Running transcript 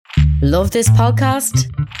Love this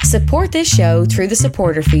podcast? Support this show through the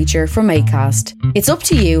supporter feature from Acast. It's up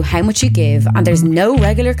to you how much you give and there's no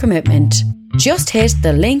regular commitment. Just hit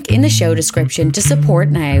the link in the show description to support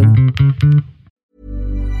now.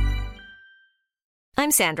 I'm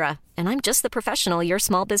Sandra, and I'm just the professional your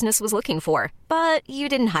small business was looking for. But you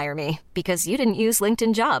didn't hire me because you didn't use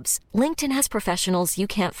LinkedIn Jobs. LinkedIn has professionals you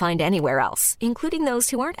can't find anywhere else, including those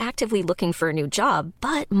who aren't actively looking for a new job,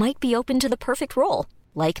 but might be open to the perfect role,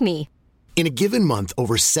 like me. In a given month,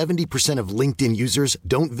 over 70% of LinkedIn users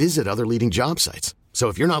don't visit other leading job sites. So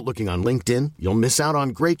if you're not looking on LinkedIn, you'll miss out on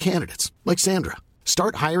great candidates like Sandra.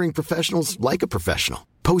 Start hiring professionals like a professional.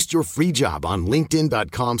 Post your free job on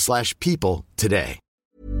linkedin.com/people today.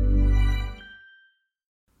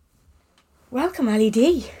 Welcome, Ali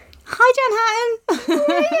Dee. Hi, Jen Hatton.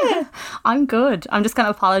 How are you? I'm good. I'm just going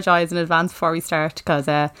to apologise in advance before we start because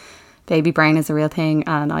baby brain is a real thing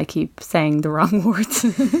and I keep saying the wrong words.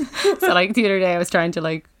 So like the other day I was trying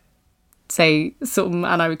to say something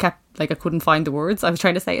and I couldn't find the words. I was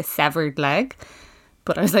trying to say a severed leg,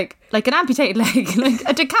 but I was like an amputated leg, like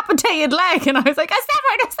a decapitated leg, and I was like, a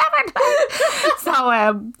severed leg.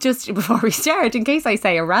 So just before we start, in case I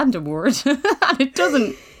say a random word and it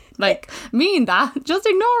doesn't mean that, just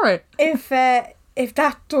ignore it. If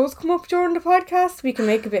that does come up during the podcast, we can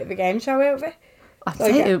make a bit of a game show out of it. I'd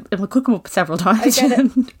say it could come up several times. I get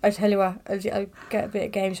it. I tell you what, I'll get a bit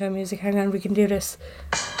of game show music. Hang on, we can do this.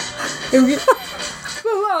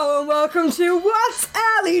 Hello and welcome to What's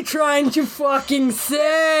Ali Trying to Fucking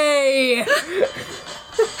Say?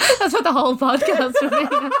 That's what the whole podcast would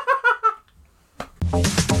be.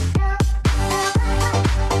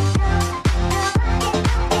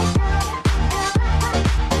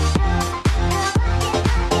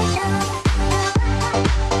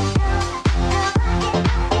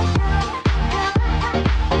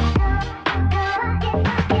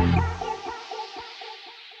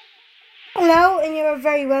 Hello, and you're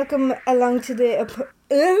very welcome along to the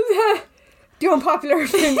Unpopular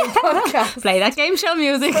Opinion podcast. Play that game show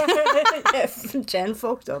music. Jen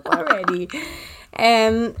fucked up already.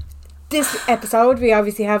 This episode, we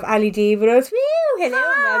obviously have Ali Dee with us. Woo! Hello,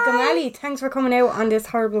 and welcome, Ali. Thanks for coming out on this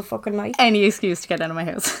horrible fucking night. Any excuse to get out of my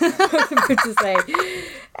house. Good to say.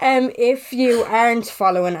 If you aren't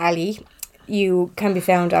following Ali, you can be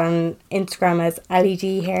found on Instagram as Ali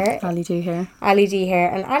Dee Hair. Ali Dee Hair. Ali Dee Hair.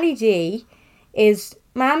 And Ali Dee is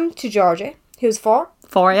mum to Georgia, who's 4.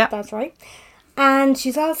 4, yeah. That's right. And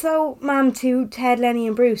she's also mum to Ted, Lenny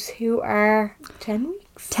and Bruce, who are 10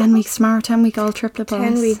 weeks. 10 weeks tomorrow, 10-week-old triplet boys.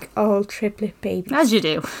 10-week-old triplet babies. As you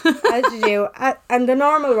do. As you do. And the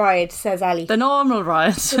normal ride, says Ali. The normal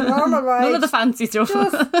ride. The normal ride. None of the fancy stuff.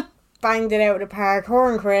 Just banged it out of the park.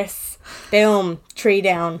 Her and Chris. Boom. 3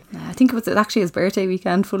 down. I think it was actually his birthday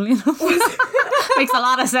weekend, funnily enough. Makes a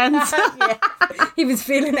lot of sense. Yeah. He was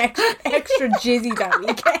feeling extra jizzy that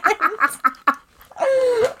weekend.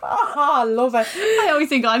 Oh, I love it. I always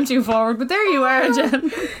think I'm too forward, but there you are,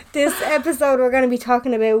 Jen. This episode we're going to be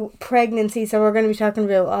talking about pregnancy, so we're going to be talking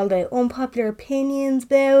about all the unpopular opinions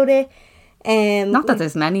about it. Not that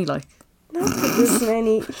there's many, Not that there's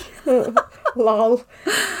many. Lol.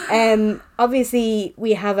 Obviously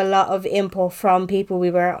we have a lot of input from people.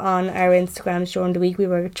 We were on our Instagrams during the week. We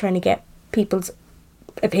were trying to get people's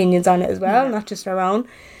opinions on it as well, not just our own,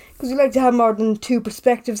 because we like to have more than 2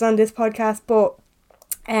 perspectives on this podcast. But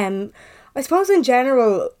I suppose in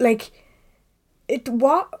general,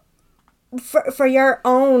 for your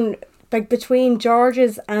own, between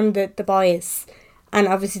George's and the boys, and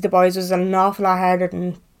obviously the boys was an awful lot harder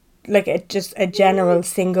than just a general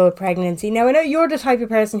single pregnancy. Now I know you're the type of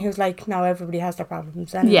person who's no, everybody has their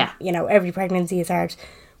problems, and every pregnancy is hard,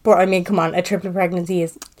 but I mean, come on, a triple pregnancy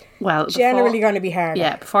is generally going to be hard.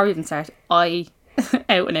 Yeah, before we even start, I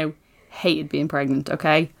out and out hated being pregnant,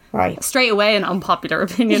 okay? Right. Straight away an unpopular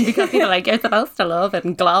opinion, because you're you're supposed to love it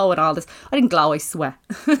and glow and all this. I didn't glow, I sweat.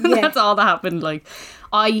 Yeah. That's all that happened.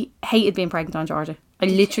 I hated being pregnant on Georgia. I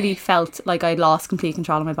literally felt like I'd lost complete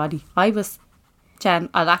control of my body. Jen,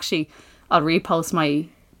 I'll repost my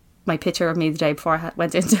picture of me the day before I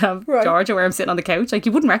went into Georgia, where I'm sitting on the couch.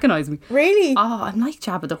 You wouldn't recognise me. Really? Oh, I'm like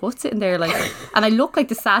Jabba the Hutt sitting there, and I look like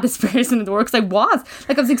the saddest person in the world, because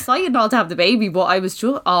I was excited and all to have the baby, but I was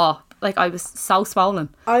just, I was so swollen.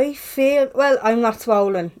 I feel, I'm not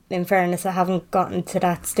swollen, in fairness. I haven't gotten to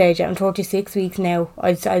that stage yet. I'm 36 weeks now.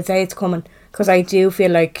 I'd say it's coming, because I do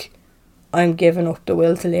feel like I'm giving up the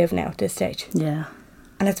will to live now at this stage. Yeah.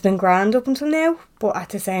 And it's been grand up until now, but at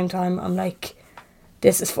the same time, I'm like,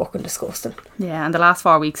 this is fucking disgusting. Yeah, and the last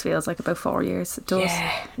 4 weeks feels like about 4 years. It does.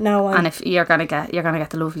 Yeah. No, and if you're gonna get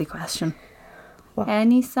the lovely question,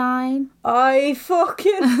 Any sign? I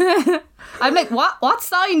fucking... I'm like, what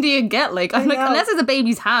sign do you get? Like, I'm like, unless it's a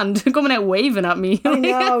baby's hand coming out waving at me. I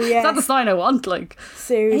know, yeah. It's not the sign I want, like.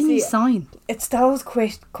 Seriously. Any sign? It's those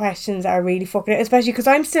questions that are really fucking... Especially because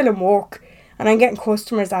I'm still in work and I'm getting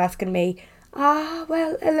customers asking me,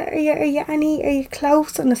 well, are you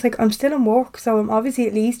close? And it's like, I'm still in work, so I'm obviously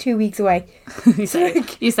at least 2 weeks away. you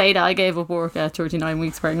say that I gave up work at 39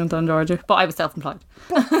 weeks pregnant on Georgia, but I was self-employed.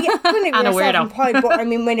 But, yeah, and a weirdo. Self-employed, but I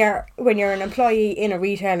mean, when you're an employee in a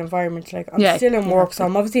retail environment, like, I'm still in work, so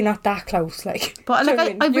I'm obviously not that close. Like, but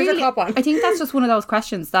like, I think that's just one of those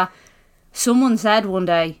questions that someone said one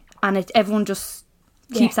day, and everyone just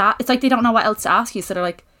keeps at. It's like they don't know what else to ask you, so they're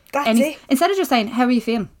like, that's it. Instead of just saying, "How are you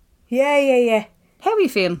feeling?" Yeah. How are you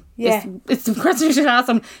feeling? Yeah. It's the question you should ask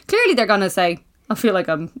them. Clearly they're going to say, I feel like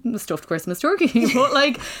I'm a stuffed Christmas turkey. But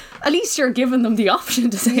like, at least you're giving them the option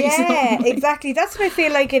to say something. Yeah, exactly. That's what I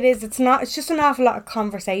feel like it is. It's just an awful lot of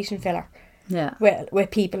conversation filler. Yeah. With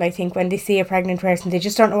people, I think, when they see a pregnant person, they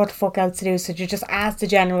just don't know what the fuck else to do. So you just ask the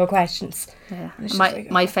general questions. Yeah.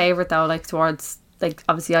 My favourite though, like towards... Like,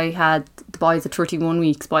 obviously I had the boys at 31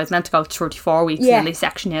 weeks. Boys meant to go to 34 weeks. And then they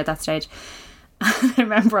sectioned you at that stage. I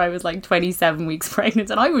remember I was like 27 weeks pregnant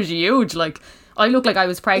and I was huge. Like, I looked like I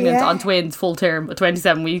was pregnant on twins full term at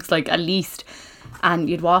 27 weeks, like, at least. And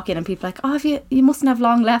you'd walk in and people like, oh, you mustn't have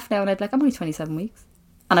long left now. And I'd be like, I'm only 27 weeks.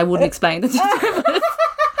 And I wouldn't explain it.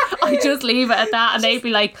 I'd just leave it at that and they'd be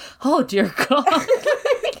like, oh dear God.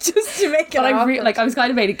 Just to make it awkward. I was kind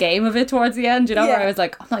of made a game of it towards the end, you know, where I was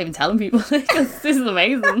like, I'm not even telling people. Like, this is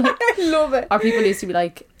amazing. Like, I love it. Or people used to be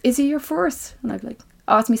like, is he your first? And I'd be like,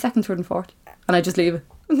 oh, it's my second, third and fourth. And I'd just leave it.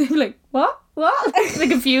 And they'd be like, what? The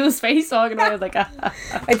confused face talking. And I was like,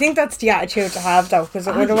 I think that's the attitude to have though, because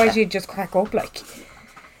otherwise you'd just crack up. Like,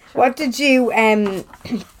 what did you,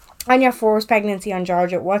 on your first pregnancy on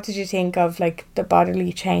Georgia, what did you think of like the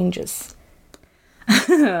bodily changes?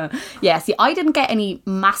 Yeah, see, I didn't get any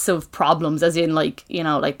massive problems, as in like, you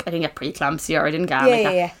know, like I didn't get preeclampsia or I didn't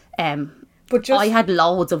get that. But I had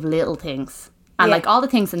loads of little things. And like all the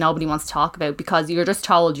things that nobody wants to talk about because you're just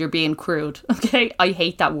told you're being crude. Okay, I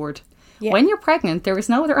hate that word. When you're pregnant, there is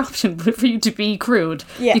no other option but for you to be crude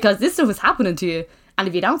because this stuff is happening to you. And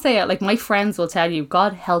if you don't say it, like my friends will tell you,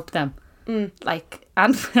 God help them. Like,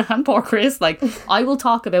 and poor Chris, like I will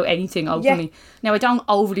talk about anything openly. Now I don't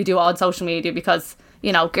overly do it on social media because,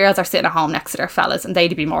 you know, girls are sitting at home next to their fellas and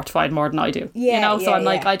they'd be mortified more than I do. You know, so I'm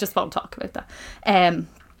like, I just won't talk about that.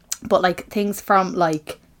 But like things from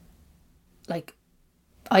like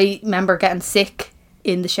I remember getting sick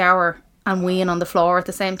in the shower and weeing on the floor at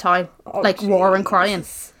the same time, roaring, crying.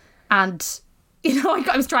 And, you know,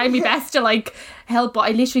 I was trying my best to like help, but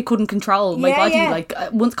I literally couldn't control my body. Like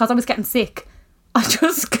once, because I was getting sick, I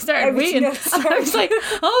just started weeing. And I was like,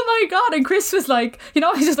 oh my God. And Chris was like, you know,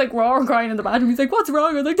 I was just like roaring, crying in the bathroom. He's like, what's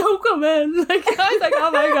wrong? I was like, don't come in. Like, I was like,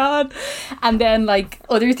 oh my God. And then like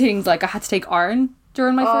other things, like I had to take iron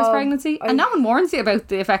during my first pregnancy, and no one warns you about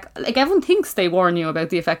the effect. Like everyone thinks they warn you about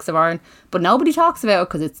the effects of iron, but nobody talks about it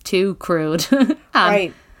because it's too crude.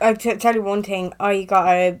 Right, I'll tell you one thing. I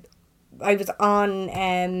was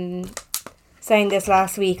on saying this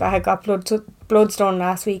last week. I had got bloods done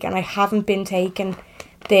last week, and I haven't been taking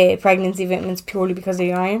the pregnancy vitamins purely because of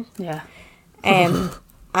the iron. Yeah. And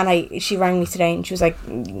she rang me today, and she was like,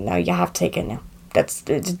 "No, you have to take it now. It's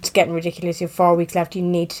getting ridiculous. You have 4 weeks left. You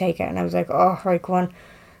need to take it." And I was like, oh, right, go on.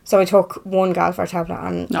 So I took one Galfar tablet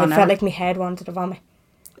and felt like my head wanted to vomit.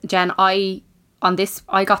 Jen, I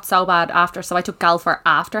got so bad after. So I took Galfar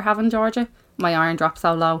after having Georgia. My iron dropped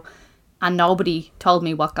so low. And nobody told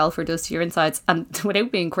me what Galfar does to your insides. And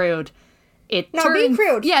without being crude, being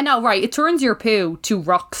crude. Yeah, no, right. It turns your poo to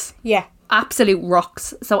rocks. Yeah. Absolute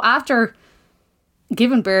rocks. So after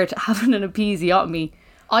giving birth, having an episiotomy,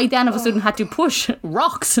 I then of a sudden had to push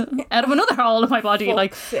rocks out of another hole in my body,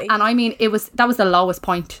 like, and I mean, that was the lowest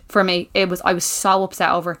point for me. I was so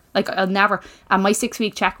upset over, like, I'll never. And my 6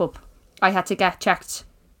 week checkup, I had to get checked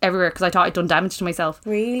everywhere because I thought I'd done damage to myself.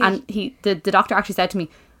 Really? And the doctor actually said to me,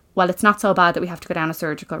 well, it's not so bad that we have to go down a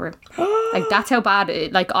surgical route. Like, that's how bad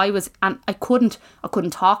it, like, I was, and I couldn't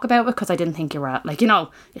talk about it because I didn't think you were, like, you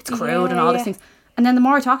know, it's crude and all these things. And then the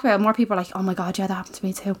more I talked about it, more people are like, oh my God, yeah, that happened to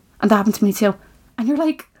me too, and that happened to me too. And you're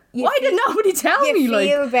like, why did nobody tell me? You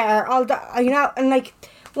feel better. You know, and like,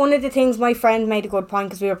 one of the things, my friend made a good point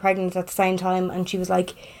because we were pregnant at the same time, and she was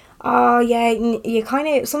like, oh yeah, you kind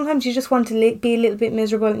of, sometimes you just want to be a little bit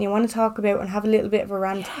miserable and you want to talk about and have a little bit of a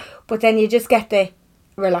rant, but then you just get the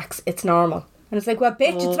relax, it's normal. And it's like, well,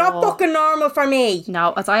 bitch, it's not fucking normal for me.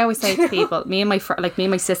 No, as I always say to people, me and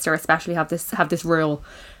my sister especially have this rule,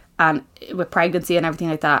 and with pregnancy and everything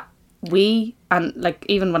like that, and like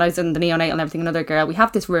even when I was in the neonatal and everything, another girl, we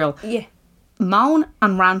have this rule. Yeah. Moan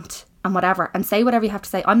and rant and whatever, and say whatever you have to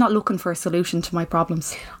say. I'm not looking for a solution to my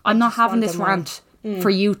problems. I'm not having this rant for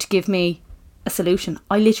you to give me a solution.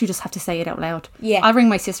 I literally just have to say it out loud. Yeah. I'll ring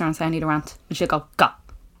my sister and say I need a rant, and she'll go, "Go."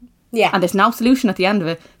 Yeah. And there's no solution at the end of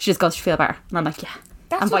it. She just goes, "She feel better," and I'm like, "Yeah."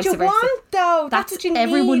 That's and what you want, though. That's what you need.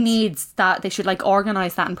 Everyone needs that. They should like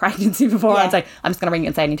organise that in pregnancy before and say, I'm just going to ring you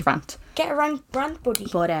and say I need to rant. Get a rant buddy.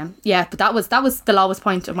 But but that was the lowest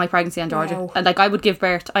point of my pregnancy in Georgia. Wow. And like I would give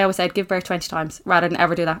birth, I always said give birth 20 times rather than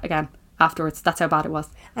ever do that again afterwards. That's how bad it was.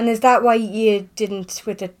 And is that why you didn't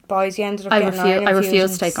with the boys? You ended up getting iron I refused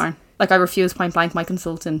infusions? to take iron. Like I refused point blank. My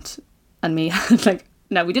consultant and me like,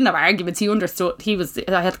 no, we didn't have arguments. He understood.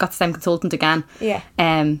 I had got the same consultant again. Yeah.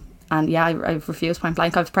 And yeah, I refused point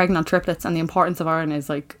blank. I was pregnant on triplets, and the importance of iron is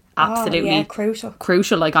like absolutely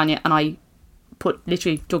crucial like on you. And I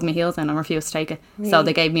literally dug my heels in and refused to take it. Really? So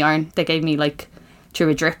they gave me iron. They gave me like through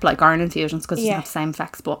a drip like iron infusions because it didn't have the same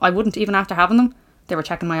effects. But I wouldn't, even after having them, they were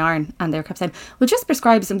checking my iron and they kept saying, "Well, just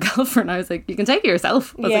prescribe some Galfer." And I was like, "You can take it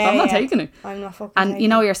yourself." I was like, "I'm not taking it." I'm not fucking. And you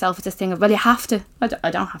know yourself, it's this thing of, well, you have to. I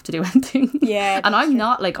don't have to do anything. Yeah. And I'm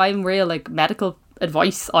not like, I'm real like medical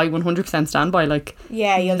advice I 100% stand by, like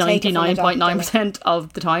 99.9%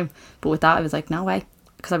 of the time. But with that I was like, no way,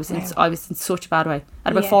 because I was in such a bad way.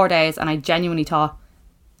 At about 4 days, and I genuinely thought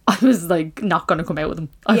I was like not going to come out with them.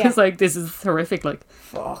 I was like, this is horrific. Like,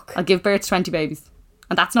 fuck, I'll give birth to 20 babies,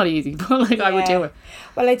 and that's not easy, but like I would do it.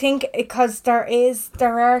 Well, I think because there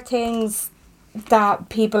are things that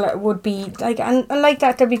people would be like, and like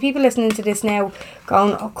that there'll be people listening to this now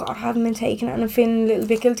going, "Oh God, I haven't been taking it and I'm feeling a little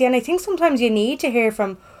bit guilty." And I think sometimes you need to hear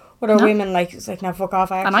from other women, like, it's like, "No, fuck off."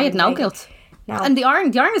 And I had no guilt. No. And the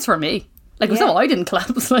iron is for me. Like, it was so I didn't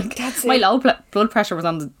collapse. Like, my low blood pressure was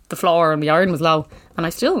on the floor and my iron was low, and I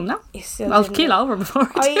was keel over before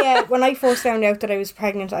when I first found out that I was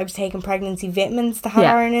pregnant, I was taking pregnancy vitamins that had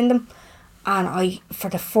iron in them. And for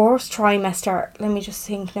the first trimester, let me just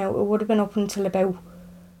think now, it would have been up until about,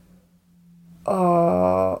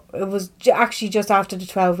 it was actually just after the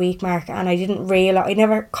 12-week mark, and I didn't realise, I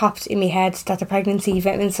never copped in my head that the pregnancy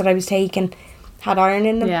vitamins that I was taking had iron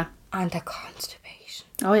in them. Yeah. And the constipation.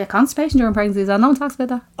 Oh yeah, constipation during pregnancy as well. No one talks about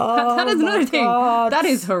that. That is another thing. That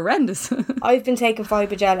is horrendous. I've been taking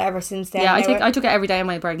Fibogel ever since then. Yeah, I took it every day in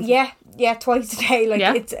my pregnancy. Yeah, twice a day. Like,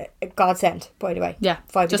 it's a godsend, by the way. Yeah,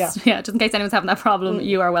 Fibogel. Just in case anyone's having that problem,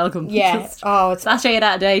 you are welcome. Yeah. It's sachet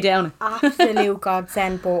that a day down. Absolute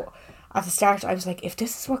godsend. But at the start, I was like, if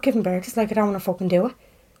this is what giving birth is like, I don't want to fucking do it.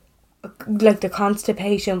 Like, the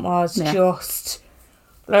constipation was just...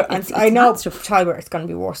 It's I know childbirth is going to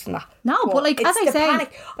be worse than that. No, but like, as I say,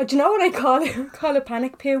 panic. Oh, do you know what I call it? I call it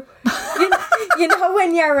panic poo. you know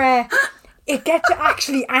when you're it gets you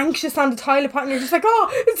actually anxious on the toilet pot and you're just like,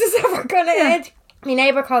 oh, is this ever going to end? My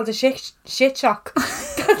neighbour called it shit shock.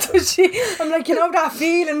 That's what I'm like, you know that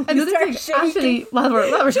feeling. Another thing, actually, while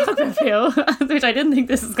we're talking about poo, which I didn't think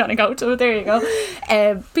this was going to go to, but there you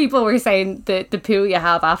go. People were saying the poo you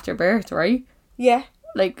have after birth, right? Yeah.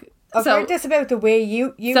 Like, I've heard this about the way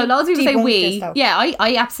you so loads of people say we. Yeah,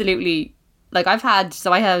 I absolutely, like, I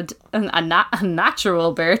had a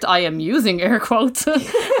natural birth. I am using air quotes.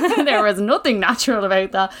 There was nothing natural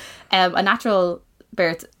about that. A natural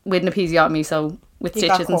birth with an episiotomy, so with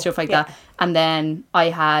stitches and stuff like that. And then I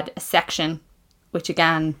had a section, which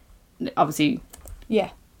again, obviously,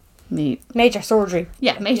 major surgery.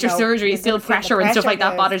 Yeah, major surgery, still pressure and stuff like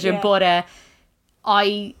that bothers you. But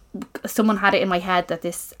someone had it in my head that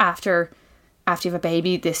this after you have a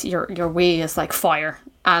baby, this your wee is like fire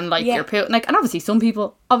and like your poo, like, and obviously some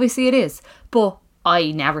people, obviously it is, but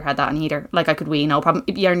I never had that in either. Like, I could wee no problem.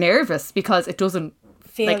 You're nervous because it doesn't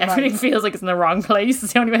feel like everything feels like it's in the wrong place.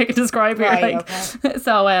 It's the only way I can describe it. Like,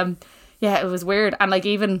 so it was weird. And like,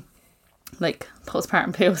 even like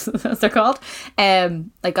postpartum poos, as they're called,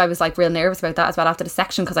 like, I was like real nervous about that as well after the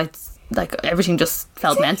section, because like, everything just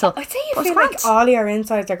felt mental. I'd say you feel like all your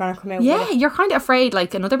insides are going to come out. Yeah, you're kind of afraid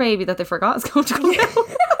like another baby that they forgot is going to come out.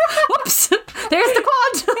 Whoops, there's the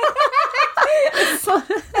quad.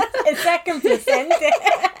 A second placenta.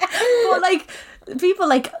 But like,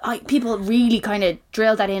 people really kind of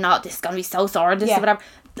drill that in. Oh, this is going to be so sore, this or whatever.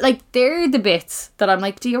 Like, they're the bits that I'm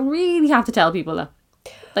like, do you really have to tell people that?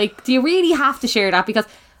 Like, do you really have to share that? Because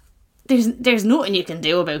there's nothing you can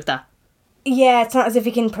do about that. Yeah, it's not as if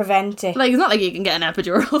you can prevent it. Like, it's not like you can get an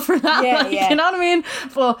epidural for that. Yeah. You know what I mean?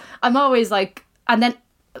 But I'm always like, and then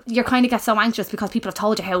you kind of get so anxious because people have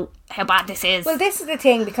told you how bad this is. Well, this is the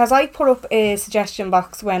thing, because I put up a suggestion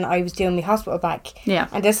box when I was doing my hospital back. Yeah.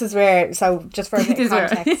 And this is where, so just for a bit of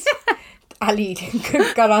context, Ali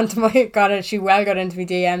got into my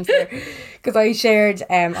DMs there, because I shared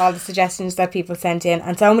all the suggestions that people sent in,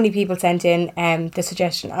 and so many people sent in the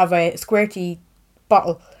suggestion of a squirty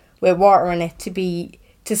bottle with water in it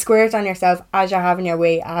to squirt on yourself as you're having your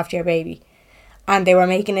wee after your baby, and they were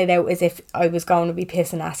making it out as if I was going to be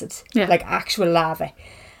pissing acid, like actual lava.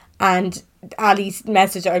 And Ali's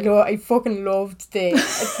message, I fucking loved the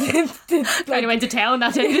I went to town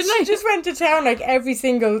that day, didn't I? She just went to town. Like, every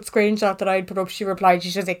single screenshot that I'd put up, she replied.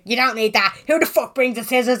 She's just like, you don't need that. Who the fuck brings the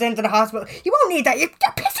scissors into the hospital? You won't need that. You're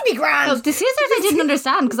pissing me grand. No, the scissors I didn't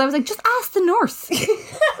understand, because I was like, just ask the nurse.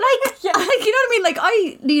 like, you know what I mean? Like,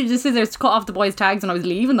 I needed the scissors to cut off the boys' tags when I was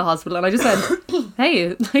leaving the hospital, and I just went, hey,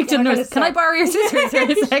 like, to the nurse, can I borrow your scissors for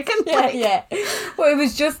a second? Yeah. Well, it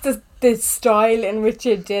was just the style in which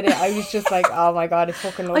you did it. I was just like, oh my god, I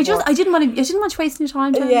fucking love it. I didn't want to waste any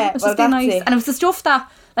time. Yeah, it was just being nice. And it was the stuff that,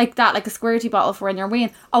 like a squirty bottle for when you're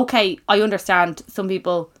weeing. Okay, I understand some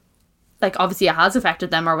people, like, obviously it has affected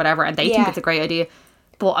them or whatever, and they think it's a great idea.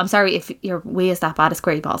 But I'm sorry, if your wee is that bad, a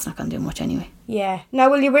squirty bottle's not going to do much anyway. Yeah. No,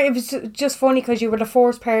 well, it was just funny because you were the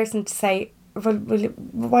first person to say, well,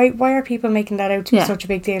 why are people making that out to be such a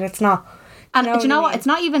big deal? It's not. And do you know what? It's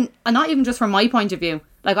not even just from my point of view.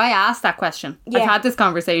 Like, I asked that question. I've had this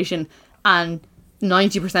conversation, and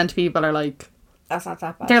 90% of people are like, that's not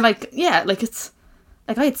that bad. They're like, yeah, like, it's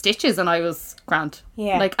like, I had stitches and I was grand.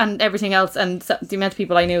 Yeah. Like, and everything else, and so the amount of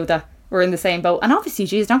people I knew that were in the same boat. And obviously,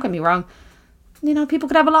 geez, don't get me wrong, you know, people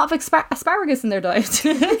could have a lot of asparagus in their diet.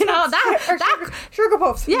 You know, that sugar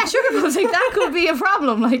puffs. Yeah, sugar puffs. Like, that could be a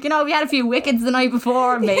problem. Like, you know, we had a few wickets the night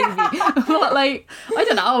before, maybe. But, like, I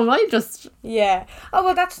don't know. Yeah. Oh,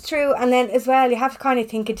 well, that's true. And then as well, you have to kind of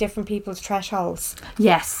think of different people's thresholds.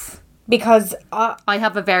 Yes. Because I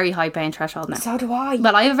have a very high pain threshold now. So do I.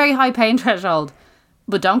 Well, I have a very high pain threshold.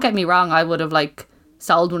 But don't get me wrong, I would have, like,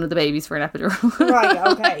 sold one of the babies for an epidural. Right,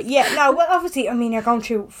 okay. Yeah, no, well, obviously, I mean, you're going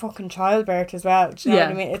through fucking childbirth as well. Do you know what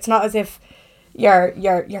I mean? It's not as if you're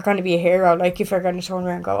going to be a hero. Like, if you're going to turn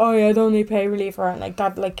around and go, oh yeah, I don't need pay relief or anything like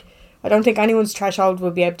that. Like, I don't think anyone's threshold will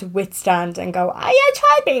be able to withstand and go, oh yeah,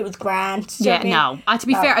 childbirth was grand. Do you know what I mean? No. To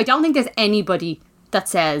be fair, I don't think there's anybody that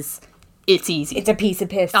says it's easy. It's a piece of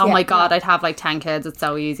piss. Oh my god, I'd have like 10 kids, it's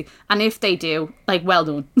so easy. And if they do, like, well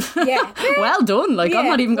done. Yeah. Well done. Like, I'm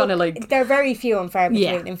not even going to, like... They're very few and far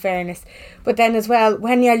between, in fairness. But then as well,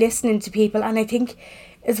 when you're listening to people, and I think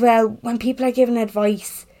as well, when people are giving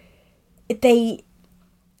advice, they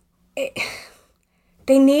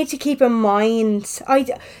need to keep in mind...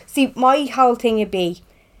 See, my whole thing would be,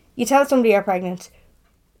 you tell somebody you're pregnant,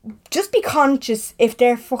 just be conscious if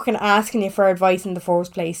they're fucking asking you for advice in the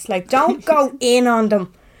first place. Like, don't go in on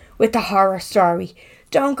them with the horror story.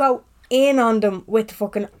 Don't go in on them with the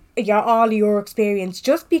fucking all your experience.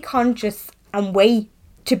 Just be conscious and wait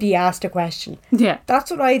to be asked a question. Yeah, that's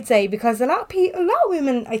what I'd say, because a lot of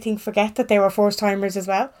women, I think, forget that they were first timers as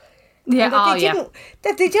well. Yeah,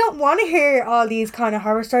 that they don't want to hear all these kind of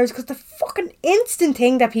horror stories, because the fucking instant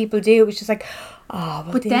thing that people do is just like, oh,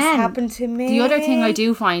 well, this happened to me. The other thing I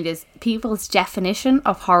do find is people's definition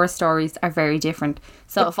of horror stories are very different.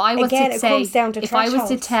 So if I was I was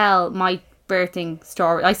to tell my birthing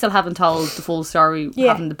story, I still haven't told the full story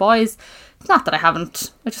having the boys. It's not that I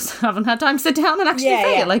haven't, I just haven't had time to sit down and actually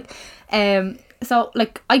say it. Like, so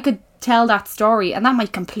like, I could tell that story and that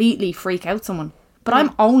might completely freak out someone, but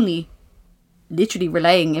I'm only literally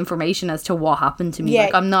relaying information as to what happened to me.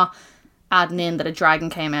 Like, I'm not adding in that a dragon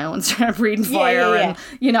came out and started breathing fire and,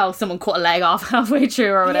 you know, someone cut a leg off halfway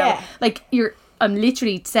through or whatever. Like, I'm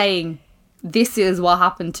literally saying, this is what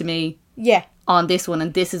happened to me on this one,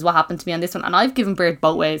 and this is what happened to me on this one, and I've given birth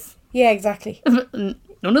both ways. Yeah, exactly.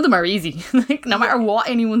 None of them are easy. Like, no matter what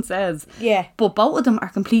anyone says. Yeah. But both of them are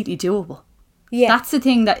completely doable. Yeah. That's the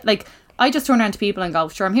thing that, like, I just turn around to people and go,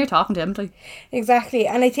 sure, I'm here talking to him. Like, exactly.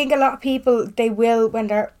 And I think a lot of people, they will, when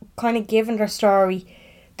they're kind of giving their story,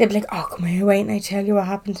 they'll be like, oh, come here, wait and I tell you what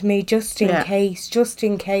happened to me, just in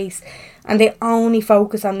case. And they only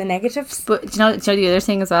focus on the negatives. But do you know the other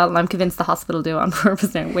thing as well, and I'm convinced the hospital do it on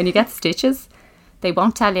purpose now, when you get stitches, they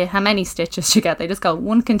won't tell you how many stitches you get. They just go,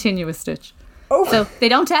 one continuous stitch. Oh. So they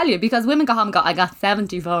don't tell you, because women go home and go, I got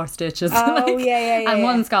 74 stitches. Oh, like, and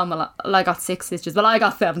one's gone, well, I got 6 stitches. Well, I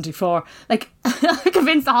got 74. Like, I'm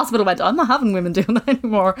convinced the hospital went, I'm not having women doing that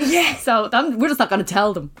anymore. Yeah. So we're just not going to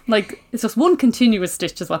tell them. Like, it's just one continuous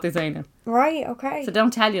stitch is what they say now. Right, okay. So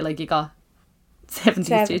don't tell you, like, you got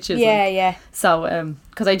 70 stitches. Yeah, like. yeah. So,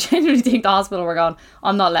 because I genuinely think the hospital were going,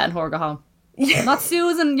 I'm not letting her go home. Yeah. Not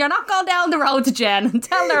Susan, you're not going down the road to Jen and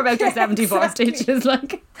tell her about your 74 stitches.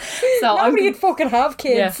 Like, so nobody'd fucking have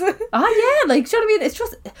kids. Yeah. Oh yeah, like, do you know what I mean? It's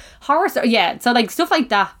just horror story. Yeah, so like stuff like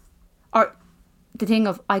that, Or the thing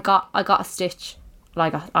of, I got a stitch.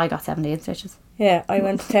 Well, I got 17 stitches. Yeah, I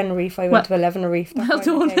went to Tenerife. I went to 11 Reef. Well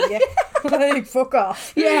done. Yeah. Like, fuck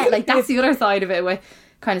off. Yeah, like that's the other side of it, with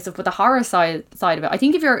kind of stuff. But the horror side of it, I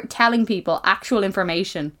think if you're telling people actual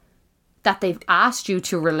information that they've asked you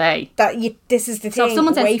to relay, this is the so thing. if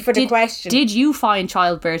someone says, wait for the question. Did you find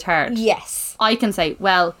childbirth hard? Yes. I can say,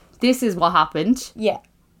 well, this is what happened. Yeah.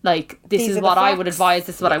 Like, this These is are what the I would facts. advise,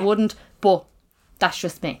 this is what I wouldn't, but that's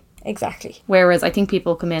just me. Exactly. Whereas I think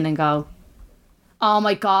people come in and go, oh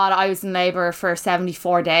my God, I was in labour for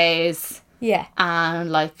 74 days. Yeah.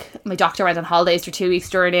 And like, my doctor went on holidays for 2 weeks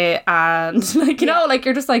during it. And like, you know, like,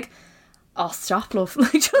 you're just like, oh, stop, love.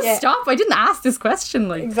 Like, just stop. I didn't ask this question.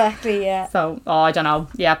 Like, exactly, yeah. So, I don't know.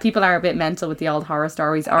 Yeah, people are a bit mental with the old horror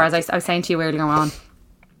stories. Or as I was saying to you earlier on,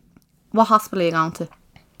 what hospital are you going to?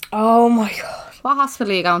 Oh my God. What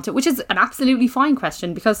hospital are you going to? Which is an absolutely fine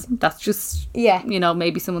question, because that's just, you know,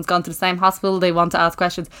 maybe someone's gone to the same hospital, they want to ask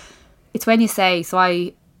questions. It's when you say, so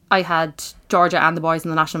I had Georgia and the boys in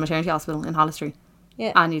the National Maternity Hospital in Hollis Street.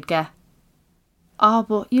 Yeah. And you'd get, oh,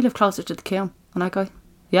 but you live closer to the Coombe. And I go,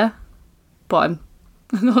 yeah, but I'm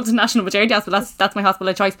going to the National Maternity Hospital. That's my hospital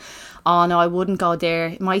of choice. Oh no, I wouldn't go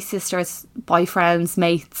there. My sister's boyfriend's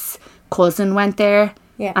mate's cousin went there,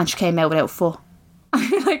 and she came out without a foot.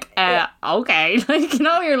 Like, okay. Like, you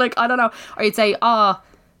know, you're like, I don't know. Or you'd say, the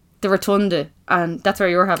Rotunda, and that's where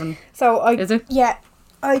you're having. So is it? Yeah.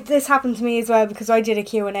 This happened to me as well, because I did a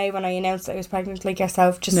Q&A when I announced that I was pregnant, like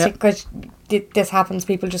yourself, just because this happens,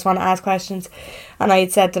 people just want to ask questions, and I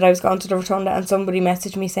had said that I was going to the Rotunda, and somebody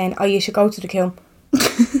messaged me saying, oh, you should go to the Coombe.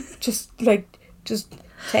 just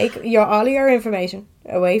take all of your information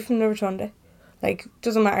away from the Rotunda. Like,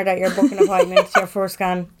 doesn't matter that you're booking an appointment, your first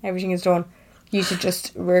scan, everything is done. You should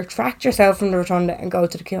just retract yourself from the Rotunda and go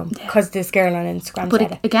to the Coombe, because this girl on Instagram said it.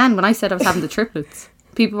 But again, when I said I was having the triplets,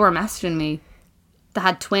 people were messaging me that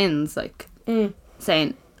had twins, like,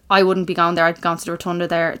 saying, I wouldn't be going there, I'd be going to the Rotunda,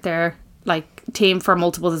 their like, team for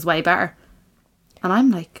multiples is way better. And I'm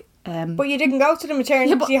like, but you didn't go to the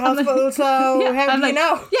maternity hospital, so how do you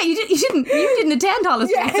know? Yeah, you didn't attend Hollis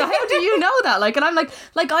Street, so how do you know that? Like, and I'm like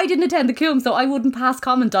I didn't attend the Coombe, so I wouldn't pass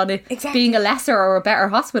comment on it being a lesser or a better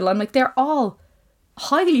hospital. I'm like, they're all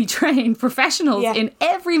highly trained professionals in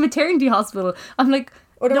every maternity hospital. I'm like,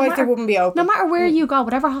 otherwise they wouldn't be open. No matter where you go,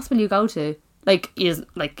 whatever hospital you go to, like,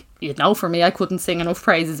 you'd know, for me, I couldn't sing enough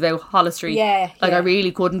praises about Hollis Street. I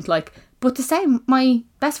really couldn't, like. But the same, my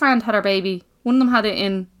best friend had her baby. One of them had it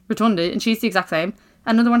in Rotunda, and she's the exact same.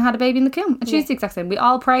 Another one had a baby in the Coombe, and she's the exact same. We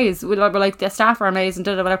all praise. We're like, the staff are amazing,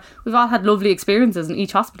 whatever. We've all had lovely experiences in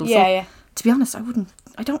each hospital. To be honest,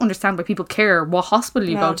 I don't understand why people care what hospital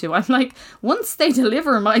you go to. I'm like, once they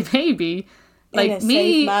deliver my baby, like,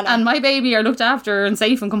 me and my baby are looked after and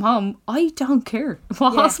safe and come home, I don't care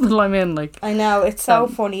what hospital I'm in. Like, I know, it's so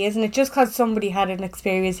funny, isn't it? Just because somebody had an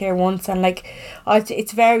experience here once, and like,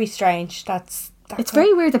 it's very strange. It's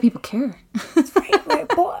very weird that people care. It's very weird,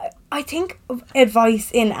 but I think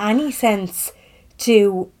advice in any sense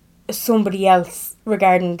to somebody else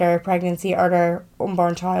regarding their pregnancy or their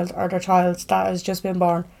unborn child or their child that has just been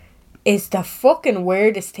born is the fucking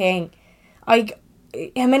weirdest thing. How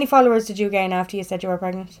many followers did you gain after you said you were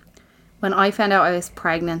pregnant? When I found out I was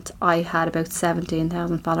pregnant, I had about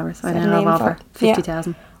 17,000 followers. I now have over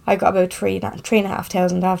 50,000. I got about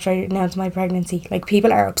 3,500 after I announced my pregnancy. Like,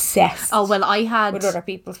 people are obsessed. Oh, well, I had with other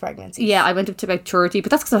people's pregnancies. Yeah, I went up to about 30, but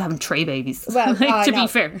that's because I was having 3 babies. Well, like, to be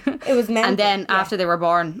fair, it was mental. And then after they were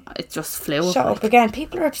born, it just flew. Shut up again.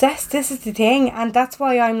 People are obsessed. This is the thing, and that's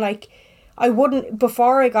why I'm like, I wouldn't,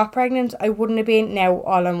 before I got pregnant, I wouldn't have been. Now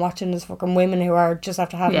all I'm watching is fucking women who are just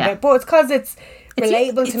after having it. But it's because it's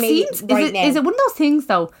relatable to me right now. Is it one of those things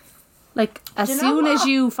though? Like, as soon as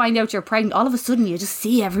you find out you're pregnant, all of a sudden you just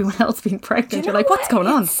see everyone else being pregnant. You're like, what's going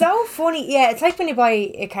on? It's so funny. Yeah, it's like when you buy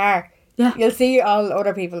a car. Yeah. You'll see all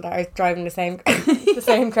other people that are driving the same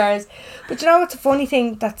cars. But you know what's a funny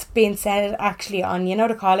thing that's being said actually on, you know,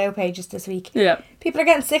 the call out pages this week? Yeah. People are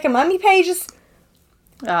getting sick of mammy pages.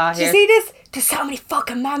 Did you see this? There's so many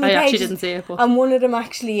fucking mammy pages. I actually didn't see it. But. And one of them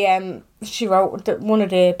actually, she wrote, one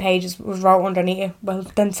of the pages was wrote underneath it, well,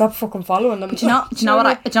 then stop fucking following them. Do you know what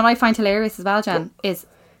I find hilarious as well, Jen? Is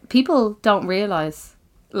people don't realise,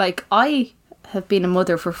 like, I have been a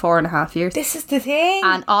mother for 4.5 years. This is the thing.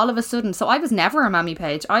 And all of a sudden, so I was never a mammy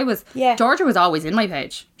page. Georgia was always in my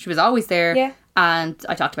page. She was always there. Yeah. And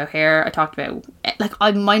I talked about hair. I talked about,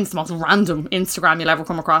 like, mine's the most random Instagram you'll ever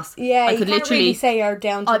come across. Yeah, I could you can't really say you're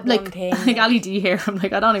down to one thing. Like Ali Dee hair. I'm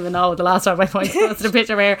like, I don't even know the last time I posted a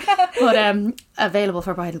picture of hair. But available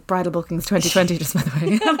for bridal bookings 2020, just by the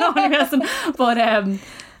way. I'm not messing. But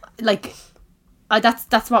like,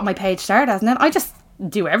 that's what my page started as, and then I just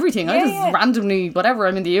do everything. I just randomly, whatever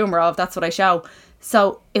I'm in the humour of, that's what I show.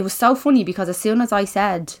 So it was so funny because as soon as I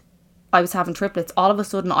said I was having triplets, all of a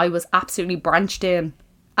sudden I was absolutely branched in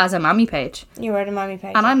as a mammy page. You were the mammy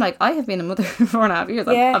page. And I'm like, I have been a mother for 4.5 years.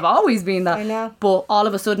 I've always been that. I know. But all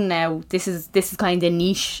of a sudden now, this is kind of the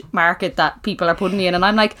niche market that people are putting me in. And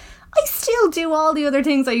I'm like, I still do all the other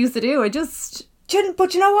things I used to do.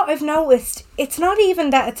 But you know what I've noticed? It's not even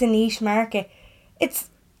that it's a niche market. It's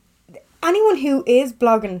anyone who is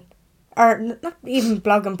blogging, or not even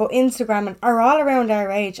blogging, but Instagramming, are all around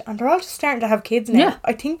our age, and they're all just starting to have kids now. Yeah.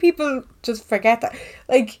 I think people just forget that.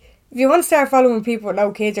 Like, if you want to start following people with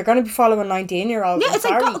no kids, you're going to be following 19-year-olds. Yeah, it's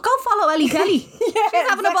like, go follow Ellie Kelly. She's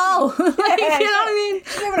having a ball. Like, you know what I mean?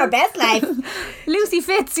 She's living her best life. Lucy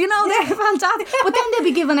Fitz, they're fantastic. But then they'll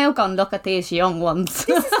be giving out on, look at these young ones.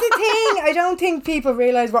 This is the thing. I don't think people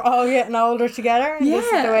realise we're all getting older together. And this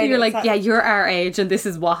is the way you're like, you're our age, and this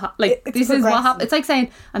is what, this is what happens. It's like saying,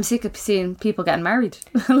 I'm sick of seeing people getting married.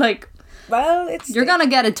 Like, well, you're going to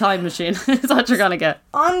get a time machine. It's what you're going to get.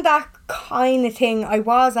 On that kind of thing, I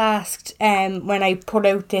was asked when I put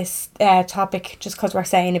out this topic, just because we're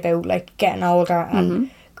saying about like getting older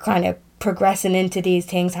and kind of progressing into these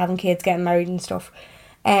things, having kids, getting married and stuff.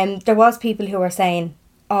 There was people who were saying,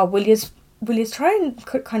 oh, will you try and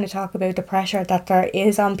kind of talk about the pressure that there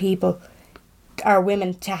is on people, or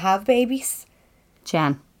women, to have babies?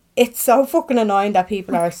 Jen. It's so fucking annoying that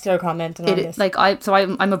people are still commenting on this. Like,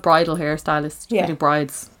 I'm a bridal hairstylist. Yeah. I do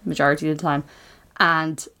brides majority of the time.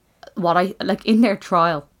 And what I, like, in their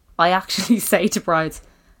trial, I actually say to brides,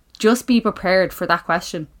 just be prepared for that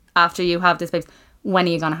question after you have this baby. When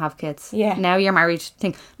are you going to have kids? Yeah. Now you're married.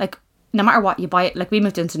 Think, like, no matter what, you buy it. Like, we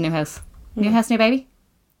moved into a new house. New house, new baby.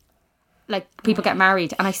 Like, people get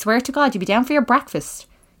married. And I swear to God, you'd be down for your breakfast.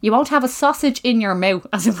 You won't have a sausage in your mouth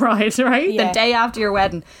as a bride, right? Yeah. The day after your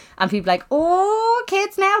wedding. And people are like, oh,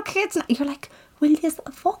 kids now. You're like, will you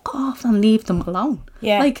fuck off and leave them alone?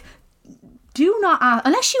 Yeah. Like, do not ask,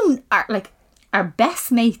 unless you are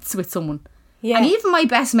best mates with someone. Yeah. And even my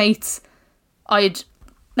best mates,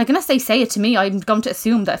 unless they say it to me, I'm going to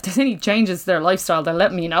assume that if there's any changes to their lifestyle, they'll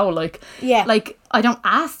let me know. Like, yeah. Like, I don't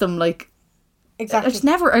ask them, like, exactly.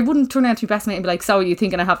 I wouldn't turn out to be best mate and be like, so are you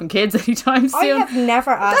thinking of having kids anytime soon? I have never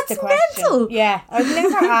asked That's the question. mental. Yeah, I've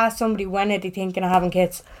never asked somebody when are they thinking of having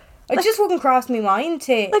kids. It just wouldn't cross my mind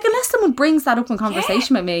to... Like, unless someone brings that up in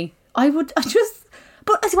conversation with me,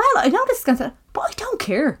 but as well, I know this is going to say, but I don't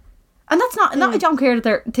care. And that's not I don't care that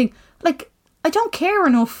they're thinking, like, I don't care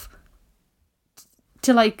enough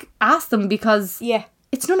to, like, ask them because... Yeah.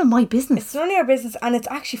 It's none of my business. It's none of your business, and it's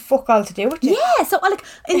actually fuck all to do with you. Yeah, so like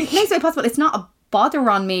in the nicest way possible, it's not a bother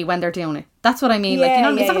on me when they're doing it. That's what I mean. Like, you know what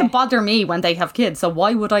I mean? It's not going to bother me when they have kids. So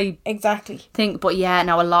why would I think? But yeah,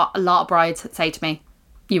 no, a lot of brides say to me,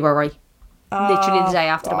 "You were right." Literally the day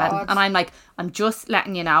after the wedding, and I'm like, I'm just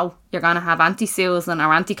letting you know, you're gonna have Auntie Susan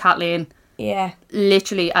or Auntie Kathleen. Yeah.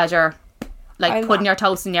 Literally as you're like putting your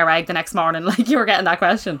toast in your egg the next morning, like you were getting that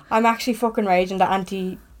question. I'm actually fucking raging that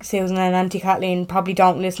Auntie Susan and Auntie Kathleen probably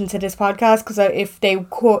don't listen to this podcast, because if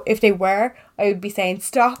they were, I would be saying,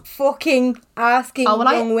 stop fucking asking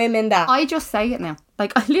young women that. I just say it now.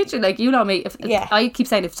 Like, I literally, like, you know me, I keep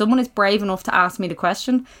saying, if someone is brave enough to ask me the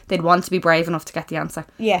question, they'd want to be brave enough to get the answer.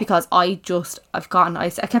 Yeah. Because I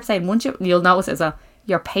kept saying, once you'll notice is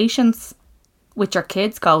your patience with your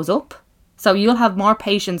kids goes up. So you'll have more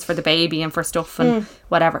patience for the baby and for stuff and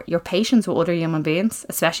whatever. Your patience with other human beings,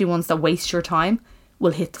 especially ones that waste your time, will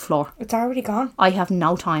hit the floor. It's already gone. I have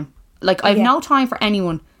no time. Like, I have no time for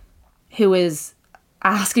anyone who is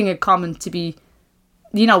asking a comment to be,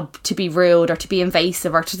 you know, to be rude or to be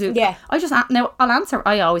invasive or to do... Yeah. Now, I'll answer.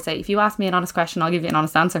 I always say, if you ask me an honest question, I'll give you an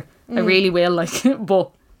honest answer. I really will, like, but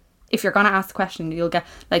if you're going to ask the question, you'll get,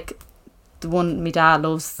 like, the one my dad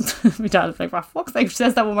loves. My dad's like, for fuck's sake, she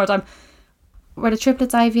says that one more time. Were the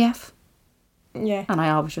triplets IVF? Yeah. And I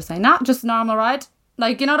always just say, nah, just normal, right?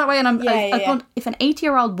 Like, you know that way? And if an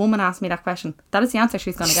 80-year-old woman asked me that question, that is the answer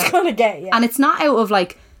she's going to get. She's going to get, yeah. And it's not out of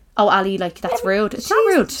like, oh, Ali, like, that's rude. It's not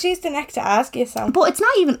rude. She's the next to ask you, so. But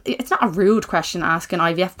it's not a rude question asking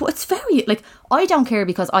IVF, but it's very, like, I don't care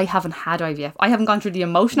because I haven't had IVF. I haven't gone through the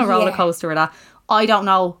emotional roller coaster of that. I don't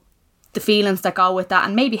know the feelings that go with that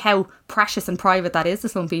and maybe how precious and private that is to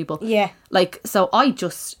some people. Yeah. Like, so I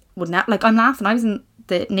just would not, like, I'm laughing. I was in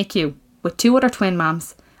the NICU with 2 other twin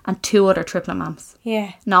mums and 2 other triplet mums.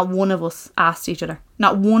 Yeah. Not one of us asked each other.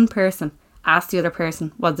 Not one person asked the other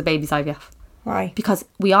person, was the baby's IVF? Right. Because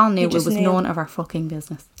we all knew it was none of our fucking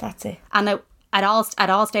business. That's it. And now, at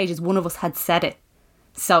all stages, one of us had said it.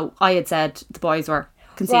 So I had said the boys were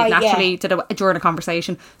conceive Right, naturally during a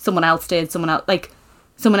conversation. Someone else did. Someone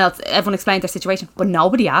else. Everyone explained their situation, but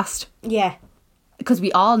nobody asked. Yeah. Because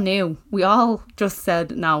we all knew. We all just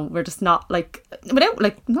said, no, we're just not, like, without,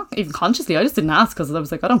 like, not even consciously. I just didn't ask because I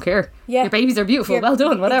was like, I don't care. Yeah. Your babies are beautiful. Well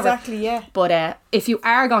done, whatever. Exactly, yeah. But if you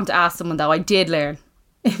are going to ask someone, though, I did learn.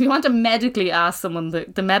 If you want to medically ask someone,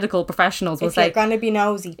 the medical professionals will say... If you're going to be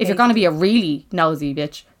nosy. If you're going to be a really nosy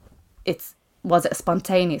bitch, was it a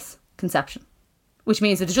spontaneous conception? Which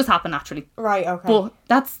means it just happened naturally. Right, okay. But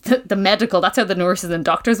that's the medical, that's how the nurses and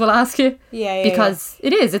doctors will ask you. Yeah. Because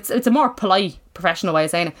it's a more polite, professional way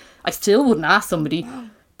of saying it. I still wouldn't ask somebody,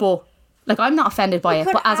 but like I'm not offended by it.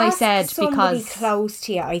 But as I said, because close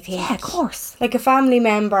to you, I think. Yeah, of course. Like a family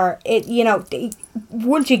member,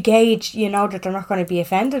 once you gauge, that they're not going to be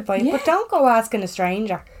offended by it. But don't go asking a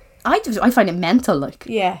stranger. I find it mental, like.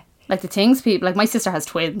 Yeah. Like the things people, like my sister has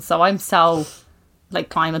twins, so I'm so like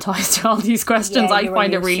climatized to all these questions. I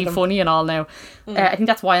find it really funny and all now. I think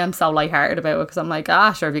that's why I'm so lighthearted about it, because I'm like,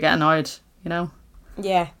 sure, if you get annoyed,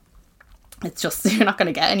 Yeah. It's just, you're not going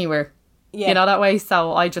to get anywhere. Yeah. That way.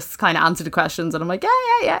 So I just kind of answer the questions and I'm like,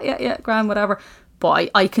 yeah, grand, whatever. But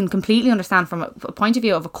I can completely understand from a point of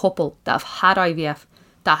view of a couple that have had IVF,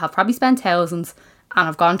 that have probably spent thousands and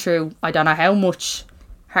have gone through, I don't know how much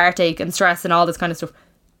heartache and stress and all this kind of stuff.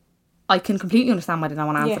 I can completely understand why they don't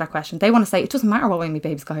want to answer that question. They want to say, it doesn't matter what way my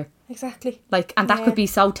baby's got here. Exactly. Like, and that could be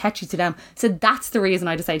so touchy to them. So that's the reason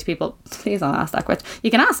I just say to people, please don't ask that question.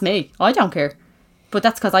 You can ask me. I don't care. But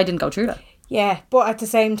that's because I didn't go through that. Yeah, but at the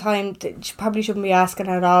same time, you probably shouldn't be asking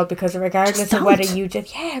at all, because regardless of whether you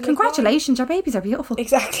did... Yeah, like, congratulations, your babies are beautiful.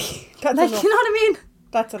 Exactly. That's enough. You know what I mean?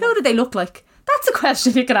 That's enough. Who do they look like? That's a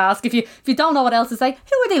question you can ask if you don't know what else to say.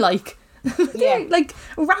 Who are they like? Yeah. Like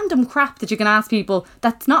random crap that you can ask people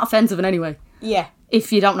that's not offensive in any way. Yeah.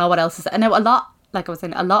 If you don't know what else to say. And now a lot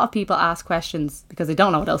of people ask questions because they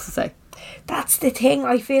don't know what else to say. That's the thing.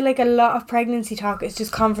 I feel like a lot of pregnancy talk is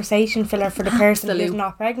just conversation filler for the person who's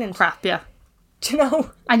not pregnant. Crap, yeah. Do you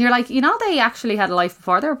know? And you're like, they actually had a life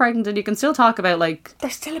before they were pregnant, and you can still talk about, like... They're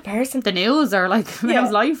still a person. The news, or, like,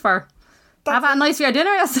 how's life, or... Have had a nice for dinner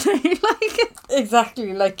yesterday. Like...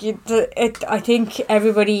 Exactly. Like, I think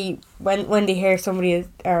everybody, when they hear somebody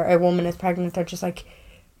or a woman is pregnant, they're just like,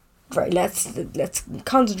 right, let's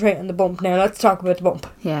concentrate on the bump now. Let's talk about the bump.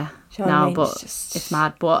 Yeah. You know what I mean? But it's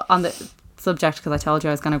mad. But on the subject, because I told you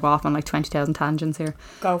I was going to go off on like 20,000 tangents here.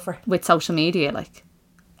 Go for it. With social media, like,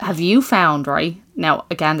 have you found, right? Now,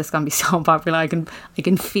 again, this is going to be so popular. I can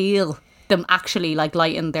feel them actually like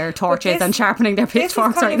lighting their torches and sharpening their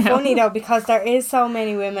pitchforks right now. This is kind of funny though, because there is so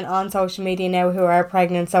many women on social media now who are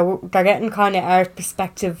pregnant, so they're getting kind of our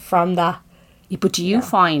perspective from that. Yeah, but do you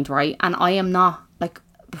find, right, and I am not, like,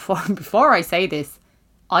 before I say this,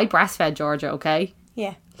 I breastfed Georgia, okay?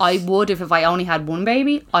 Yeah. I would have, if I only had one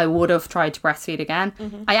baby, I would have tried to breastfeed again.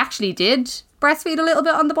 Mm-hmm. I actually did breastfeed a little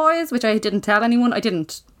bit on the boys, which I didn't tell anyone. I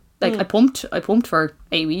didn't, like, I pumped for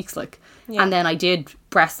 8 weeks, like, and then I did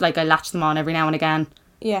I latched them on every now and again.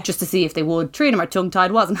 Yeah. Just to see if they would. Treat them or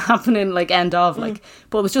tongue-tied wasn't happening, like, end of, like.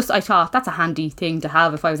 But it was just, I thought, that's a handy thing to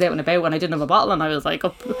have if I was out and about when I didn't have a bottle and I was like, I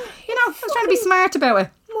was trying to be smart about it.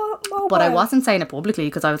 But I wasn't saying it publicly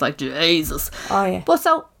because I was like, Jesus. Oh, yeah. But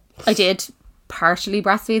so, I did partially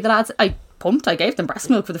breastfeed the lads. I gave them breast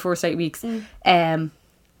milk for the first 8 weeks.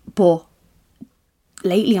 But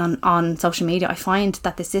lately on social media, I find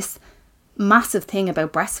that there's this massive thing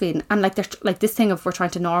about breastfeeding, and like there's like this thing of we're trying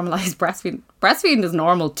to normalise breastfeeding is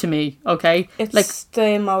normal to me, okay, it's like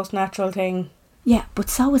the most natural thing. Yeah, but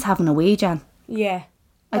so is having a wee, Jan. Yeah,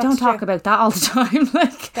 I don't talk about that all the time.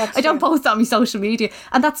 Like, I don't post that on my social media,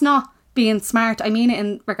 and that's not being smart. I mean it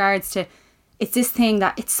in regards to, it's this thing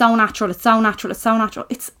that it's so natural, it's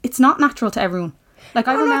not natural to everyone. Like,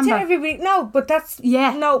 I remember, not to everybody. No, but that's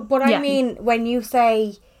I mean, when you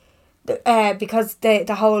say because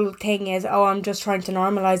the whole thing is, I'm just trying to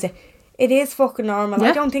normalise it. It is fucking normal.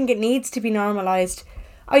 I don't think it needs to be normalised.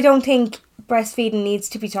 I don't think breastfeeding needs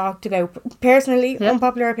to be talked about. Personally,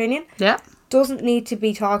 unpopular opinion. Yeah. Doesn't need to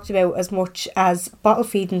be talked about as much as bottle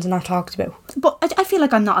feeding's not talked about. But I feel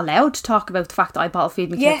like I'm not allowed to talk about the fact that I bottle feed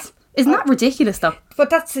my kids. Isn't that ridiculous though? But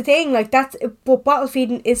that's the thing, like but bottle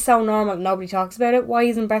feeding is so normal, nobody talks about it. Why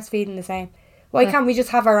isn't breastfeeding the same? Why can't we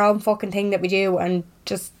just have our own fucking thing that we do and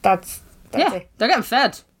just that's it? They're getting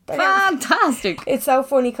fed. Fantastic. It's so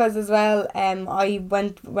funny because as well, I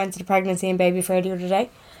went to the pregnancy and baby fair the other day,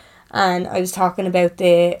 and I was talking about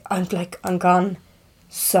I'm gone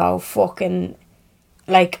so fucking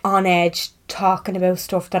like on edge talking about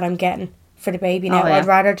stuff that I'm getting for the baby now. I'd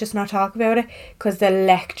rather just not talk about it because the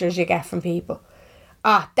lectures you get from people.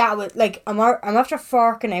 That was like I'm after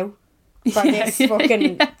forking out for this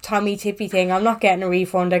fucking Tommy Tippy thing. I'm not getting a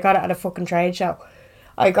refund. I got it at a fucking trade show.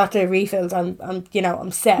 I got the refills.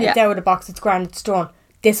 I'm set. It's out of the box. It's grand. It's done.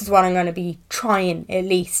 This is what I'm going to be trying at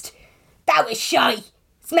least. That was shy.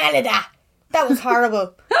 Smell of that. That was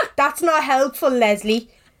horrible. That's not helpful, Leslie.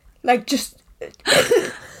 Like, just...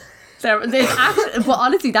 There's actually, but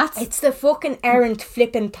honestly, it's the fucking errant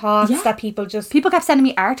flipping thoughts that people kept sending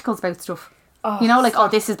me articles about stuff. Oh, you know, like, oh,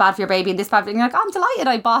 this is bad for your baby and this bad for... And you're like, oh, I'm delighted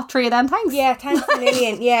I bought 3 of them, thanks. Yeah, thanks a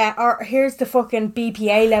million. Yeah, or here's the fucking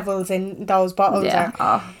BPA levels in those bottles.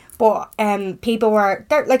 Yeah. But people were...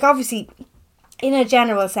 They're, like, obviously, in a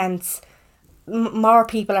general sense, more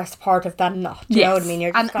people are supportive than not. Do you know what I mean?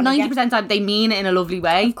 You're just and 90% of the time, they mean it in a lovely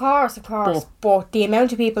way. Of course. But the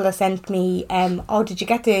amount of people that sent me, oh, did you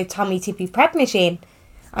get the Tommy Tippy prep machine?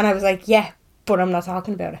 And I was like, yeah, but I'm not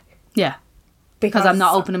talking about it. Yeah. Because I'm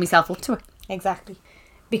not opening myself up to it. Exactly.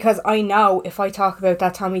 Because I know if I talk about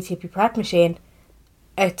that Tommy Tippy prep machine,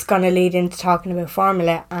 it's going to lead into talking about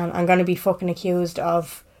formula, and I'm going to be fucking accused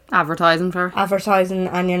of advertising,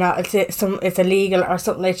 and you're not, it's illegal or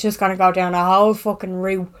something. It's just going to go down a whole fucking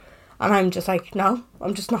route, and I'm just like, no,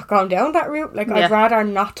 I'm just not going down that route. Like, I'd rather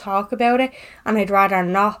not talk about it, and I'd rather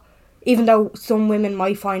not, even though some women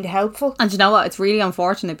might find it helpful. And you know what, it's really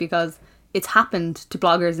unfortunate because it's happened to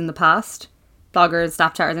bloggers in the past, bloggers,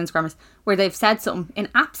 Snapchatters, Instagrammers, where they've said something in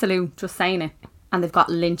absolute, just saying it, and they've got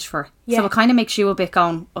lynched for it. So it kind of makes you a bit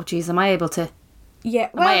going, oh geez, am I able to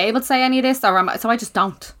say any of this, or so I just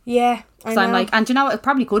don't. Yeah, so I'm like, and you know, it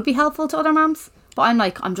probably could be helpful to other mums, but I'm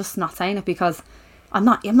like, I'm just not saying it because I'm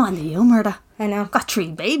not in the humour that I know. I've got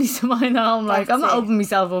 3 babies in mine now. I'm like, I'm not opening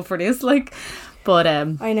myself up for this, like. But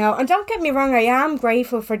I know, and don't get me wrong, I am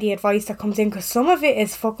grateful for the advice that comes in, because some of it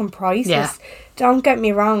is fucking priceless. Yeah. Don't get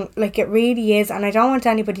me wrong, like, it really is, and I don't want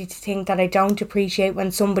anybody to think that I don't appreciate when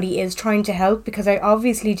somebody is trying to help, because I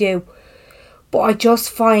obviously do. But I just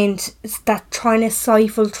find that trying to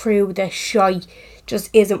siphon through the shy just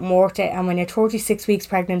isn't worth it. And when you're 36 weeks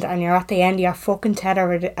pregnant and you're at the end of your fucking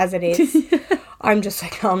tether as it is, I'm just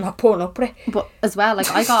like, no, I'm not putting up with it. But as well, like,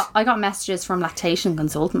 I got messages from lactation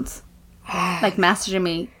consultants, like, messaging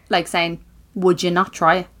me, like, saying, would you not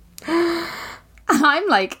try it? And I'm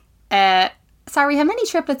like, sorry, how many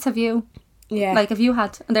triplets have you? Yeah. Like, have you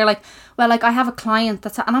had? And they're like, well, like, I have a client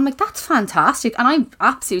that's... And I'm like, that's fantastic. And I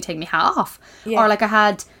absolutely take my hat off. Yeah. Or, like, I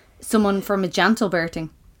had someone from a gentle birthing.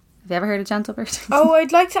 Have you ever heard of gentle birthing? Oh,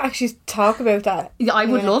 I'd like to actually talk about that. Yeah, I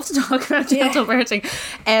would love to talk about gentle birthing.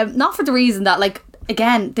 Not for the reason that, like,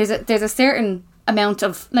 again, there's a certain amount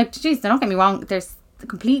of... Like, geez, don't get me wrong. There's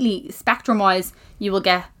completely spectrum-wise, you will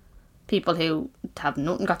get people who have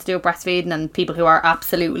nothing got to do with breastfeeding, and people who are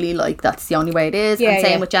absolutely like, that's the only way it is. And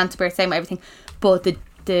same with gentle birth, same with everything. But the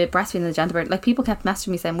breastfeeding and the gentle birth, like, people kept messaging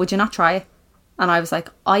me saying, would you not try it? And I was like,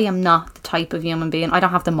 I am not the type of human being, I don't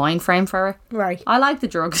have the mind frame for it. Right. I like the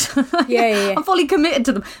drugs. Yeah. I'm fully committed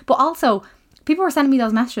to them. But also, people were sending me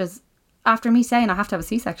those messages after me saying I have to have a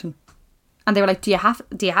C-section. And they were like, do you have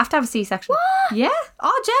to have a C-section? What? Yeah.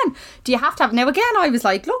 Oh, Jen, do you have to have... Now, again, I was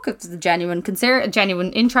like, look, it's a genuine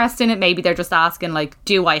interest in it. Maybe they're just asking, like,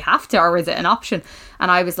 do I have to, or is it an option? And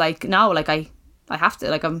I was like, no, like, I have to.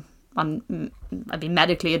 Like, I'd be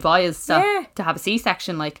medically advised to have a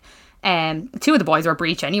C-section. Like, 2 of the boys were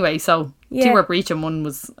breech anyway, so 2 were breech and 1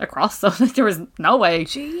 was across. So there was no way.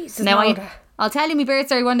 Jesus. Now, I'll tell you my birth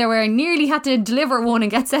story one day where I nearly had to deliver 1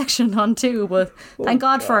 and get sectioned on 2, but thank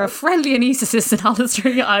God for a friendly anaesthetist in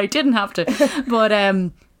Hollister, I didn't have to. But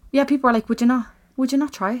people were like, would you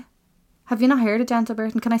not try it? Have you not heard of gentle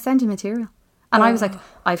birthing? Can I send you material? And I was like,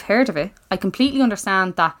 I've heard of it. I completely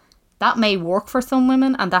understand that may work for some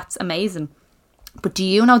women, and that's amazing. But do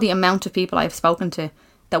you know the amount of people I've spoken to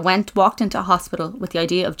that walked into a hospital with the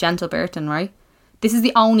idea of gentle birthing, right? This is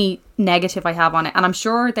the only negative I have on it, and I'm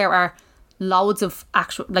sure there are loads of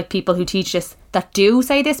actual, like, people who teach this that do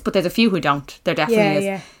say this, but there's a few who don't. There definitely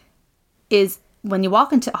is. Is when you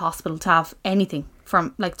walk into a hospital to have anything,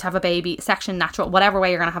 from, like, to have a baby, section, natural, whatever way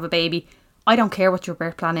you're going to have a baby, I don't care what your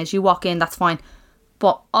birth plan is. You walk in, that's fine.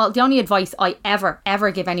 But the only advice I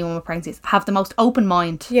ever give anyone with pregnancy is have the most open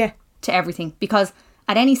mind to everything, because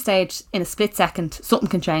at any stage, in a split second, something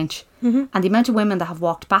can change. Mm-hmm. And the amount of women that have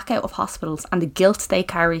walked back out of hospitals and the guilt they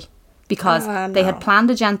carry because they had planned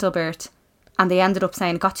a gentle birth and they ended up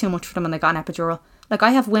saying it got too much for them and they got an epidural. Like,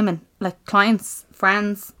 I have women, like, clients,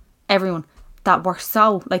 friends, everyone, that were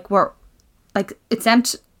so, like, it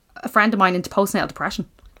sent a friend of mine into postnatal depression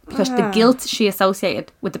because the guilt she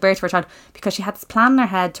associated with the birth of her child, because she had this plan in her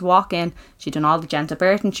head to walk in, she'd done all the gentle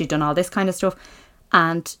birth and she'd done all this kind of stuff,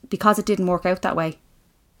 and because it didn't work out that way,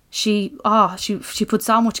 she put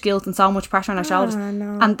so much guilt and so much pressure on her shoulders.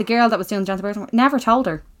 No. And the girl that was doing the gentle birth never told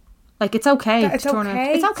her. Like, it's okay to turn around.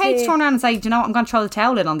 It's okay to turn around and say, do you know what, I'm going to throw the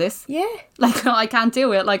towel in on this. Yeah. Like, I can't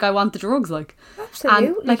do it. Like, I want the drugs. Like, absolutely.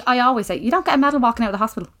 And like I always say, you don't get a medal walking out of the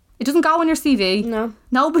hospital. It doesn't go on your CV. No.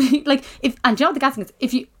 Nobody, like, and do you know what the gas thing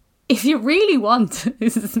is? If you really want,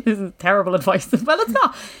 this is terrible advice. Well, it's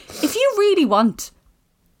not. If you really want,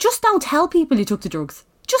 just don't tell people you took the drugs.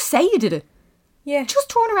 Just say you did it. Yeah. Just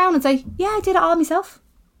turn around and say, yeah, I did it all myself.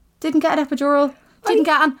 Didn't get an epidural. Didn't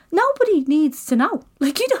get an... Nobody needs to know.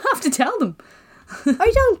 Like, you don't have to tell them.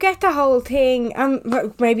 I don't get the whole thing.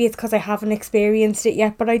 Maybe it's because I haven't experienced it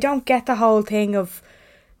yet, but I don't get the whole thing of,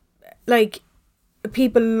 like,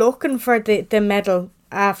 people looking for the medal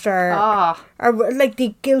after... Or, like,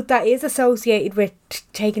 the guilt that is associated with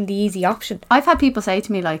taking the easy option. I've had people say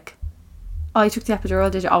to me, like, oh, you took the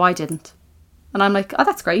epidural, did you? Oh, I didn't. And I'm like, oh,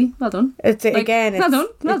 that's great. Well done. It's like, again. Well done.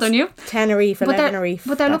 Well done, you. Tenerife, 11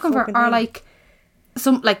 But they're looking for, or like,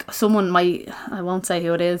 someone might, I won't say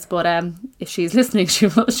who it is, but if she's listening,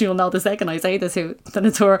 she'll know the second I say this, that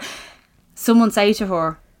it's her. Someone say to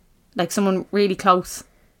her, like someone really close,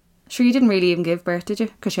 sure, you didn't really even give birth, did you?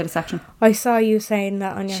 Because she had a section. I saw you saying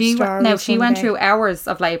that on your story. No, she went through hours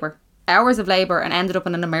of labour and ended up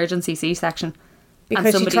in an emergency C-section.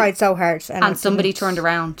 Because she tried so hard. And somebody turned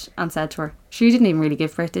around and said to her, sure, you didn't even really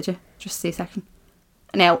give birth, did you? Just C-section.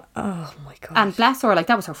 Now, oh my God. And bless her, like,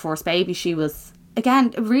 that was her first baby. She was,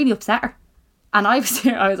 again, it really upset her. And I was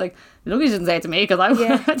like, look, you didn't say it to me, because I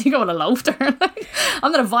think I would have loafed her. Like,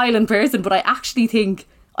 I'm not a violent person, but I actually think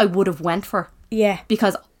I would have went for her. Yeah.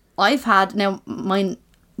 Because I've had, now mine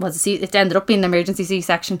was it ended up being an emergency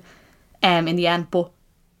C-section in the end, but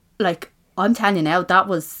like, I'm telling you now, that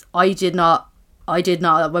was, I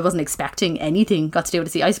wasn't expecting anything got to do with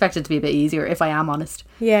the C. I expected it to be a bit easier, if I am honest.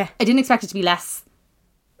 Yeah. I didn't expect it to be less.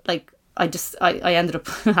 Like, I ended up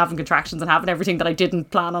having contractions and having everything that I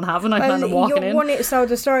didn't plan on having. I planned on walking in. So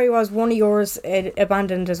the story was one of yours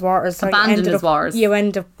abandoned his waters. You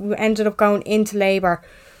ended up going into labour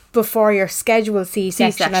before your scheduled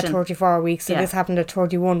C-section at 34 weeks. So this happened at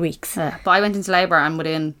 31 weeks. Yeah. But I went into labour and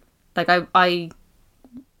within, like, I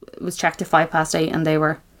was checked at 8:05 and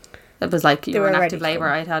it was like, you were in active labour.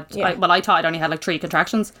 I thought I'd only had like 3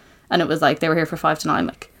 contractions, and it was like they were here for 5 to 9.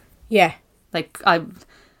 Like, yeah,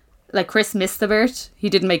 like Chris missed the birth. He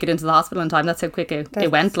didn't make it into the hospital in time. That's how quick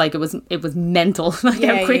it went. Like, it was mental. Like,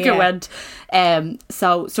 how quick it went.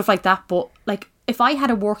 So stuff like that. But like, if I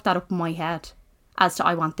had worked that up in my head as to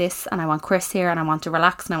I want this and I want Chris here and I want to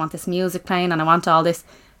relax and I want this music playing and I want all this,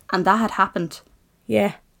 and that had happened,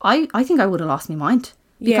 I think I would have lost my mind,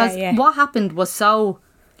 because what happened was so.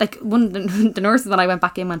 Like, one of the nurses, when I went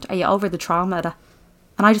back in, went, are you over the trauma of that?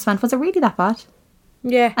 And I just went, was it really that bad?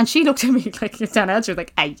 Yeah. And she looked at me like, down out, she was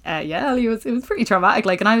like, yeah, it was pretty traumatic.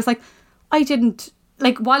 Like, and I was like, I didn't,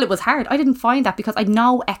 like, while it was hard, I didn't find that, because I had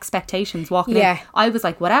no expectations walking in. I was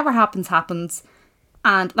like, whatever happens, happens.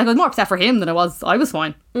 And like, I was more upset for him than I was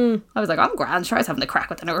fine. I was like, I'm grand, sure, I was having a crack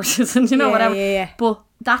with the nurses and, whatever. But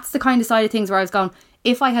that's the kind of side of things where I was going,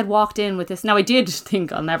 if I had walked in with this... Now, I did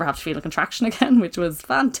think I'll never have to feel a contraction again, which was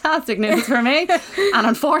fantastic news for me. And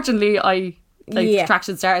unfortunately,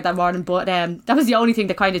 contractions started that morning. But that was the only thing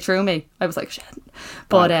that kind of threw me. I was like, shit.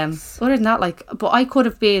 But other than that, like... But I could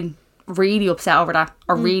have been really upset over that.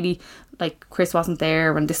 Or really, like, Chris wasn't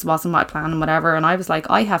there and this wasn't my plan and whatever. And I was like,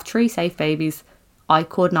 I have 3 safe babies. I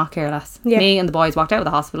could not care less. Yeah. Me and the boys walked out of the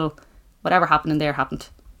hospital. Whatever happened in there happened.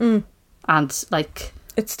 And, like...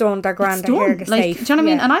 It's done, they're grand, they're here, they're safe. Do you know what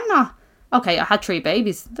I mean? And I'm not... Okay, I had 3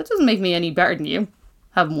 babies. That doesn't make me any better than you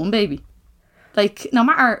having 1 baby. Like, no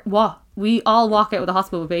matter what, we all walk out of the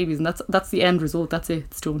hospital with babies, and that's the end result. That's it.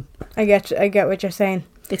 It's done. I get what you're saying.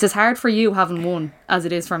 It's as hard for you having 1 as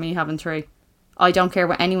it is for me having 3. I don't care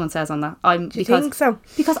what anyone says on that. Do you think so?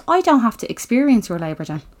 Because I don't have to experience your labour,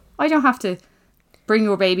 Jen. I don't have to bring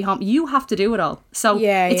your baby home. You have to do it all. So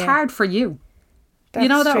it's hard for you. That's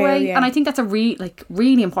that true, way. Yeah. And I think that's a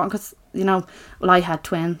really important, because, well, I had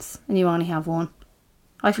twins and you only have 1.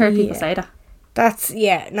 I've heard people say that. That's,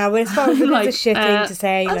 no, I suppose it's a shit thing to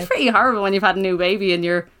say. That's pretty horrible when you've had a new baby and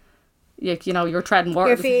you're treading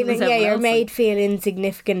water. You're feeling, you're made feel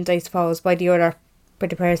insignificant, I suppose, by the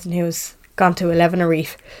person who's gone to 11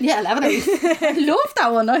 Reef. Yeah, 11 Reef. I love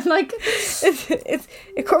that one. I'm like...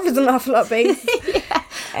 It covers an awful lot of base.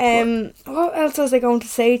 What else was I going to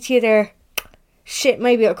say to you there? Shit,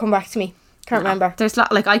 maybe it'll come back to me. Can't remember. There's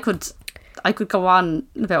like, I could go on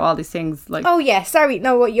about all these things. Like, oh yeah, sorry.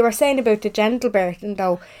 No, what you were saying about the gentle birthing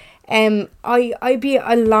though, I'd be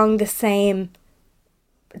along the same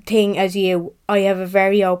thing as you. I have a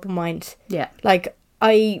very open mind. Yeah. Like,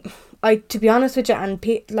 to be honest with you, and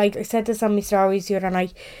like I said this on my stories the other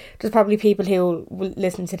night, there's probably people who will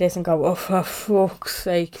listen to this and go, oh, for fuck's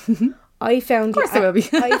sake. I found... Of course there will be.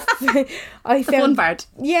 I found the fun part.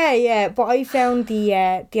 Yeah, but I found the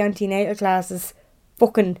antenatal classes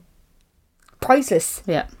fucking priceless.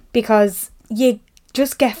 Yeah. Because you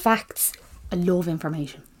just get facts. I love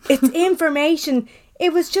information. It's information.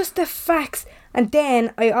 It was just the facts. And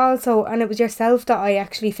then I also, and it was yourself that I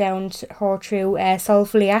actually found her through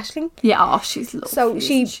Soulfully Aisling. Yeah, oh, she's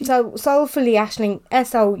lovely. So Soulfully Aisling,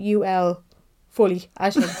 SOUL fully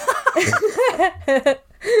Aisling.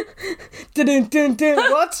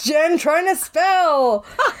 What's Jen trying to spell?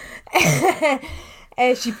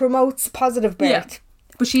 She promotes positive birth. Yeah.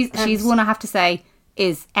 But she's one I have to say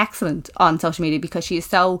is excellent on social media because she is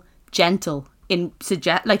so gentle in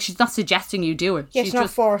she's not suggesting you do it. Yeah, she's not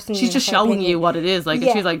forcing you. She's just showing you what it is. Like,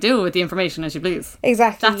 and she's like, do it with the information as you please.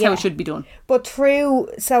 Exactly. That's how it should be done. But through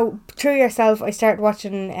yourself, I started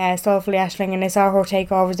watching Soulfully Aisling, and I saw her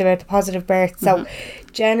takeovers about the positive birth. So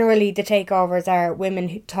generally the takeovers are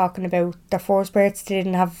women talking about their first births. They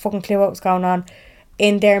didn't have a fucking clue what was going on.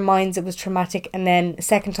 In their minds it was traumatic, and then the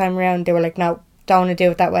second time around they were like, no, don't want to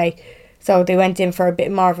do it that way. So they went in for a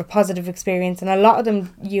bit more of a positive experience, and a lot of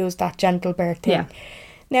them used that gentle birth thing. Yeah.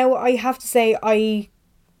 Now, I have to say, I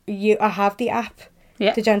have the app,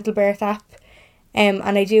 the Gentle Birth app, and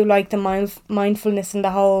I do like the mindfulness and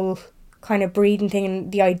the whole kind of breathing thing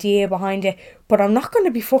and the idea behind it, but I'm not going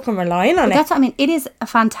to be fucking relying on it. That's what I mean. It is a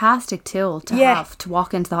fantastic tool to have to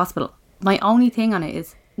walk into the hospital. My only thing on it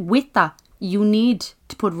is, with that, you need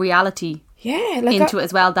to put reality into it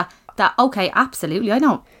as well. That okay, absolutely. I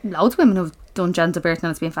know loads of women who've done gentle birth and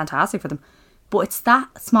it's been fantastic for them. But it's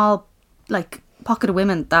that small, like, pocket of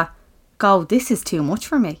women that go, this is too much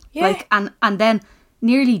for me. Yeah. Like, and then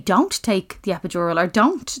nearly don't take the epidural or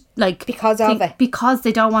don't, like... Because of it. Because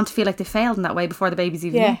they don't want to feel like they failed in that way before the baby's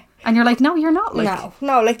even in. And you're like, no, you're not. Like,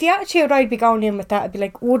 no, like the attitude I'd be going in with that, I'd be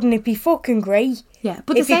like, wouldn't it be fucking great? Yeah,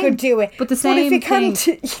 but if you could do it. But the same if you can't,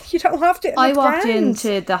 you don't have to. I walked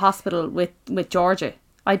into the hospital with Georgia.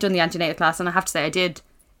 I'd done the antenatal class, and I have to say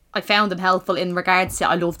I found them helpful in regards to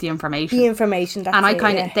I love the information. The information, that's and I it,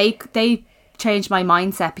 kind of they changed my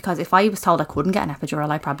mindset, because if I was told I couldn't get an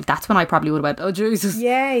epidural, that's when I probably would have went, oh Jesus.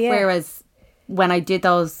 Yeah. Whereas when I did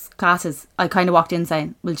those classes, I kind of walked in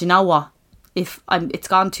saying, well, do you know what? If it's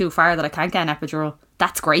gone too far that I can't get an epidural,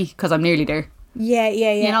 that's great because I'm nearly there. Yeah.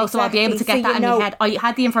 You know, exactly. So I'll be able to get that in my head. I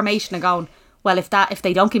had the information and going, well, if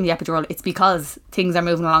they don't give me the epidural, it's because things are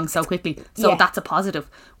moving along so quickly. So that's a positive.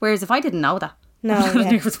 Whereas if I didn't know that, no, I was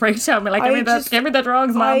nervous breakdown. Like, give me the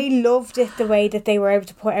drugs, man. I loved it the way that they were able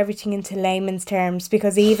to put everything into layman's terms,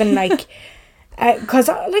 because even like, because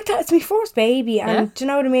like that's my first baby, and do you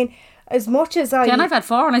know what I mean? As much as I've had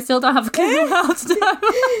 4 and I still don't have a clue how to do.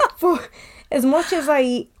 But as much as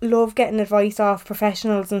I love getting advice off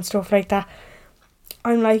professionals and stuff like that,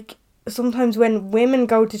 I'm like, sometimes when women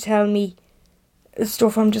go to tell me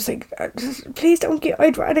stuff, I'm just like, please don't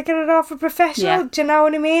I'd rather get it off a professional. Do you know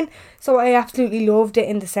what I mean? So I absolutely loved it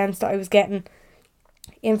in the sense that I was getting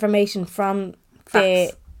information from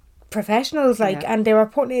the professionals, like, and they were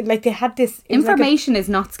putting it, like, they had this information is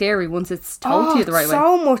not scary once it's told to you the right way.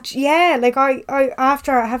 So much, like I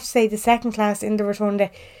after, I have to say, the second class in the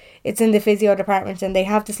rotunda, it's in the physio department, and they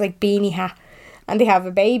have this like beanie hat, and they have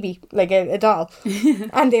a baby, like a doll,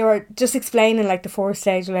 and they were just explaining like the 4th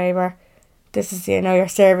stage of labour. This is, you know, your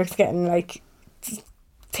cervix getting like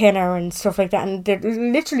thinner and stuff like that, and they're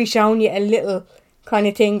literally showing you a little kind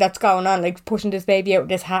of thing that's going on, like pushing this baby out of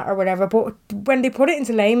this hat or whatever. But when they put it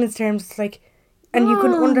into layman's terms, it's like, and you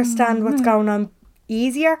can understand what's going on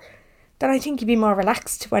easier, then I think you'd be more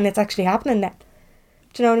relaxed when it's actually happening then.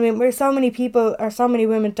 Do you know what I mean? Where so many people or so many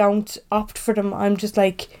women don't opt for them, I'm just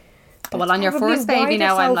like, well, on your first baby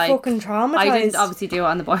now, I'm like, fucking traumatised. I didn't obviously do it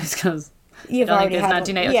on the boys because You've I don't think already there's an had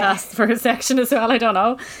antenatal class for a section as well. I don't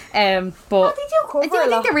know. But they do cover I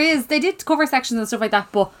think there is. They did cover sections and stuff like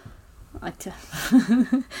that. But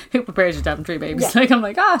who prepares you to have 3 babies? Like, I'm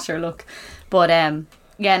like, sure, look. But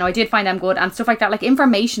no, I did find them good and stuff like that. Like,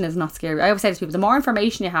 information is not scary. I always say to people, the more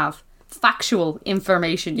information you have, factual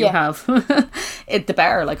information you have, the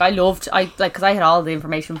better. Like, because I had all the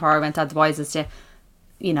information before I went to the boys as to,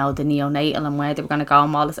 you know, the neonatal and where they were going to go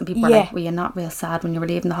and all this, and people were like, were you not real sad when you were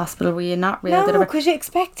leaving the hospital? Were you not real? No, because you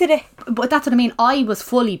expected it. But that's what I mean. I was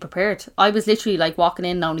fully prepared. I was literally like walking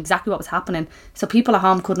in knowing exactly what was happening, so people at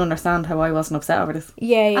home couldn't understand how I wasn't upset over this.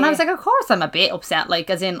 And I was like, of course I'm a bit upset,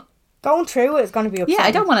 like, as in going through it is going to be upsetting.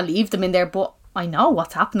 I don't want to leave them in there, but I know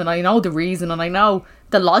what's happening, I know the reason, and I know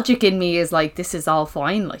the logic in me is like, this is all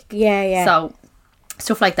fine, like. So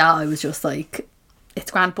stuff like that, I was just like,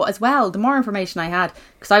 it's grand. But as well, the more information I had,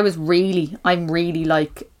 because I'm really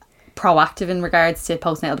like proactive in regards to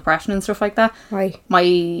postnatal depression and stuff like that. Right.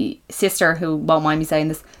 My sister, who won't mind me saying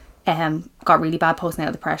this, got really bad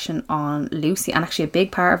postnatal depression on Lucy, and actually a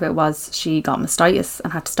big part of it was she got mastitis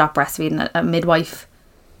and had to stop breastfeeding. A midwife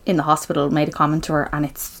in the hospital made a comment to her, and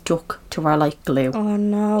it stuck to her like glue. Oh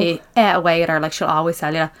no. It ate away at her. Like, she'll always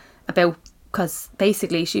tell you about, because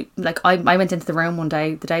basically she, like, I went into the room one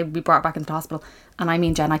day, the day we brought her back into the hospital, and I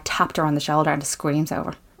mean, Jen, I tapped her on the shoulder and the screams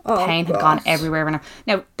over. The pain had gone everywhere in her.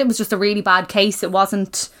 Now, it was just a really bad case. It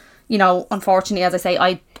wasn't, you know, unfortunately, as I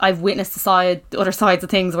say, I've witnessed the other sides of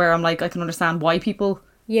things where I'm like, I can understand why people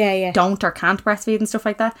don't or can't breastfeed and stuff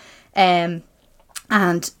like that. And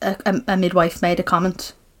a midwife made a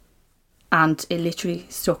comment, and it literally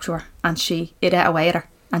stuck to her, and it ate away at her,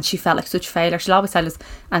 and she felt like such a failure. She'll always tell us,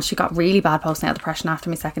 and she got really bad postnatal depression after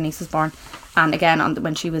my second niece was born. And again,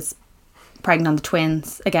 when she was pregnant on the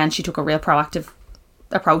twins, again, she took a real proactive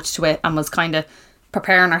approach to it and was kind of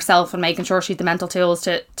preparing herself and making sure she had the mental tools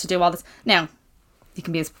to do all this. Now, you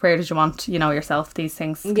can be as prepared as you want, you know yourself, these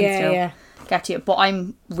things can still get to you, but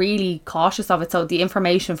I'm really cautious of it. So the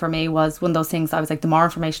information for me was one of those things. I was like, the more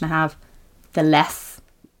information I have, the less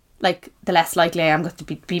likely I am going to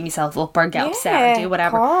beat myself up or get upset or do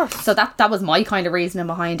whatever. So that was my kind of reasoning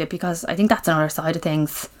behind it, because I think that's another side of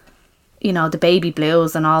things. You know, the baby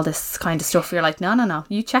blues and all this kind of stuff. You're like, no.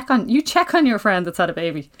 You check on your friend that's had a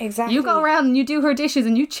baby. Exactly. You go around and you do her dishes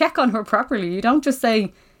and you check on her properly. You don't just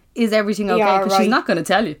say, is everything okay? Because she's not going to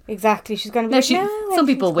tell you. Exactly. She's going to be some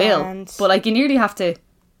people will. But like, you nearly have to,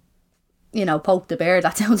 you know, poke the bear.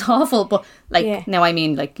 That sounds awful. But like, now I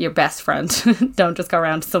mean like your best friend. Don't just go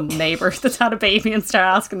around to some neighbour that's had a baby and start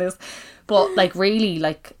asking this. But like, really,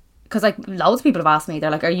 like, because like loads of people have asked me,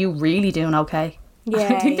 they're like, are you really doing okay?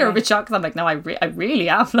 I think they're a bit shocked. I'm like, no, I really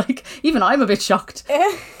am. Like, even I'm a bit shocked.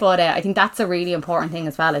 But I think that's a really important thing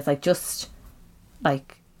as well. It's like, just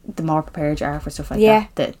like, the more prepared you are for stuff like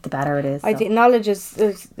that, the better it is. I think knowledge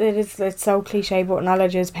it's so cliche, but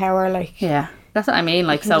knowledge is power. Like, that's what I mean.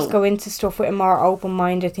 Like, you can just go into stuff with a more open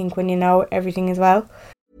mind, I think, when you know everything as well.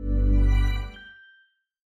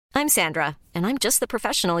 I'm Sandra, and I'm just the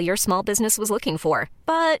professional your small business was looking for.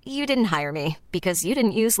 But you didn't hire me because you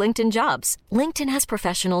didn't use LinkedIn Jobs. LinkedIn has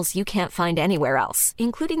professionals you can't find anywhere else,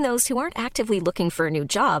 including those who aren't actively looking for a new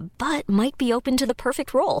job, but might be open to the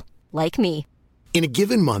perfect role, like me. In a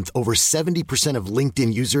given month, over 70% of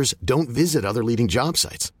LinkedIn users don't visit other leading job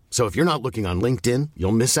sites. So if you're not looking on LinkedIn,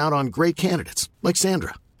 you'll miss out on great candidates like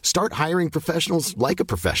Sandra. Start hiring professionals like a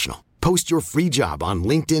professional. Post your free job on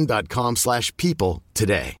linkedin.com/people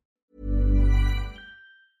today.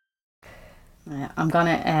 I'm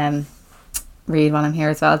gonna read while I'm here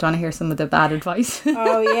as well. Do you want to hear some of the bad advice?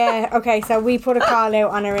 Oh yeah. Okay, so we put a call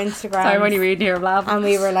out on our Instagram. Sorry, I'm only reading here, love. And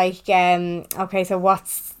we were like, okay, so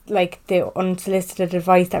what's like the unsolicited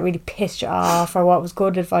advice that really pissed you off, or what was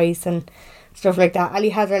good advice and stuff like that. Ali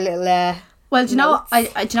has her little well, do you know what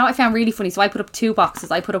I found really funny? So I put up 2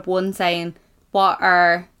 boxes. I put up one saying, what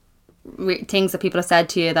are things that people have said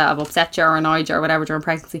to you that have upset you or annoyed you or whatever during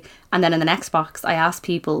pregnancy, and then in the next box I asked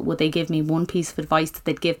people, would they give me one piece of advice that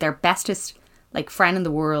they'd give their bestest like friend in the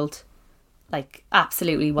world, like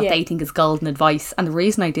absolutely what they think is golden advice. And the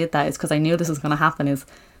reason I did that is because I knew this was going to happen, is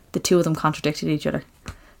the two of them contradicted each other.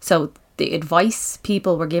 So the advice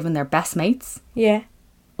people were giving their best mates,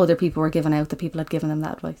 other people were giving out that people had given them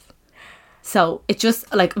that advice. So it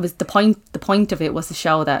just, like, it was the point of it was to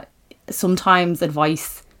show that sometimes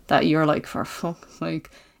advice that you're like, for fuck, like,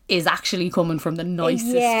 is actually coming from the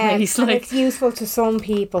nicest place. Like, it's useful to some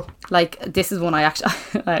people. Like, this is one I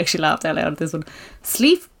actually laughed out loud at this one.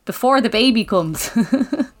 Sleep before the baby comes.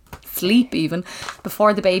 Sleep even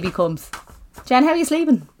before the baby comes. Jen, how are you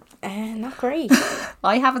sleeping? Not great.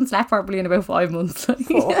 I haven't slept properly in about 5 months.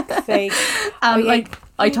 Fuck's sake. And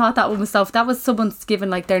I thought that one was so, that was someone's given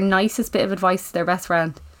like their nicest bit of advice to their best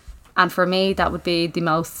friend. And for me, that would be the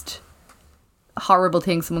most horrible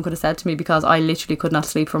thing someone could have said to me, because I literally could not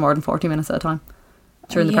sleep for more than 40 minutes at a time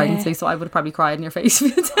during the pregnancy. So I would have probably cried in your face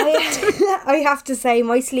if you did. I have to say,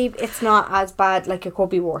 my sleep, it's not as bad. Like, it could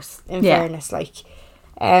be worse, in fairness. Like,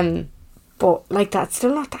 but like, that's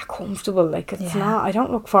still not that comfortable. Like, it's not. I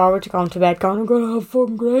don't look forward to going to bed going, I'm going to have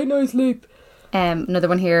fucking great night's sleep. Another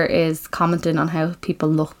one here is commenting on how people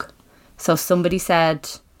look. So somebody said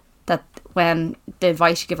that when the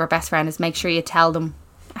advice you give our best friend is make sure you tell them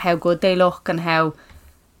how good they look and how,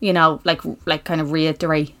 you know, like kind of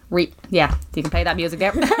reiterate. Yeah, you can play that music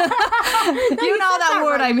there. You know that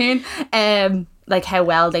word, right? I mean, like how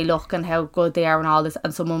well they look and how good they are and all this.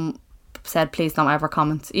 And someone said, please don't ever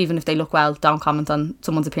comment, even if they look well, don't comment on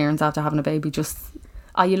someone's appearance after having a baby. Just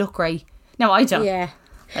oh, you look great. No, I don't. Yeah.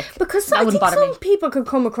 Like, because that I wouldn't think bother some me. people could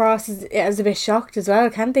come across as a bit shocked as well,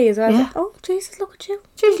 can't they? As well, Yeah. like, oh Jesus, look at you.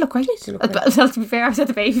 Jeez, you look great. Jeez, you look great. Well, to be fair, I was at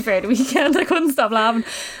the baby fair the weekend. I couldn't stop laughing,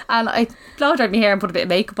 and I blow dried my hair and put a bit of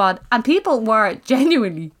makeup on, and people were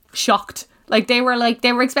genuinely shocked. Like they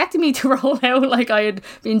were expecting me to roll out like I had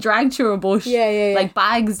been dragged through a bush. Yeah. Like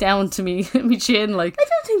bags down to me, my chin. Like I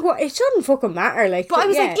don't think it shouldn't fucking matter. Like, but I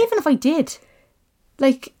was like, even if I did,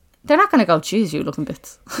 like, they're not going to go, geez, you looking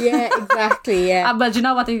bits. yeah, exactly, yeah. But you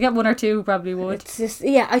know what? They get one or two who probably would. It's just,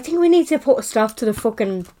 yeah, I think we need to put a stop to the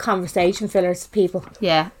fucking conversation fillers, people.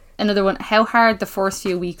 Yeah. Another one, how hard the first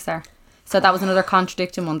few weeks are. So that was another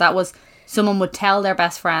contradicting one. That was someone would tell their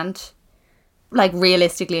best friend, like,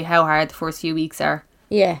 realistically how hard the first few weeks are.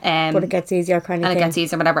 Yeah, but it gets easier kind of and thing. it gets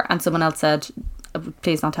easier, whatever. And someone else said,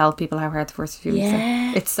 please don't tell people how hard the first few weeks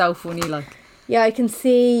are. It's so funny, like. Yeah, I can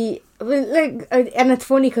see, like, and it's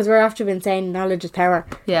funny because we're after been saying knowledge is power.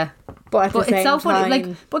 Yeah. But at the same it's so funny, time,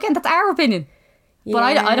 like, but again, that's our opinion. Yeah.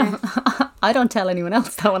 But I don't tell anyone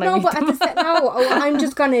else that when I meet them. I'm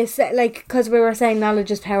just gonna say, like, because we were saying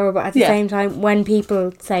knowledge is power, but at the same time, when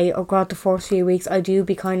people say, "Oh God, the first few weeks," I do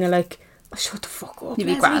be kind of like, oh, "Shut the fuck up." You'd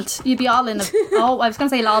be grand. You'd be all in a. I was gonna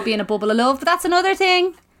say you'll all be in a bubble of love, but that's another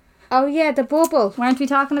thing. Oh yeah, the bubble. Weren't we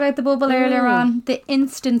talking about the bubble earlier on? The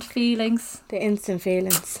instant feelings. The instant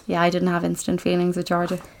feelings. Yeah, I didn't have instant feelings with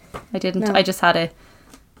Georgia. I didn't. No. I just had a.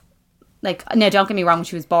 Like, no, don't get me wrong, when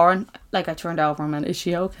she was born, like, I turned over and went, is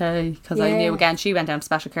she okay? Because I knew, again, she went down to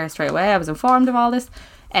special care straight away. I was informed of all this.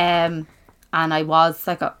 And I was,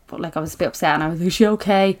 like, I was a bit upset, and I was like, is she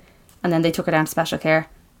okay? And then they took her down to special care.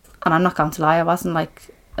 And I'm not going to lie, I wasn't,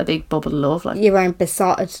 like, a big bubble of love. Like, You weren't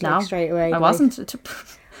besotted, like, no, straight away. I like. wasn't.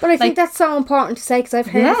 But I think that's so important to say, because I've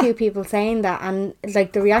heard Yeah. a few people saying that, and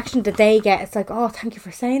like the reaction that they get, it's like, oh, thank you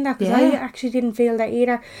for saying that, because I Yeah. actually didn't feel that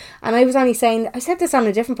either. And I was only saying, I said this on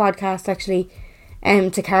a different podcast actually,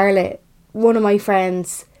 to Carla, one of my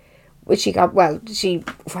friends, which she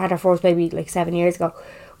had her first baby like 7 years ago,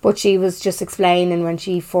 but she was just explaining when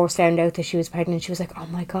she first found out that she was pregnant, she was like, oh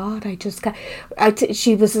my God,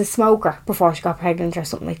 she was a smoker before she got pregnant or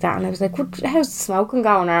something like that, and I was like, how's the smoking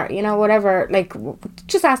going, or, you know, whatever, like,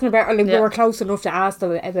 just asking about her, like, we were close enough to ask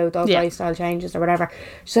them about those lifestyle changes or whatever.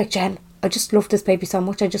 She's like, Jen, I just love this baby so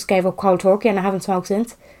much, I just gave up cold turkey and I haven't smoked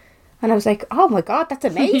since. And I was like, oh my God, that's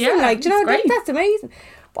amazing. Yeah, like, do you know, great. that's amazing.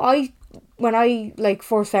 But when I like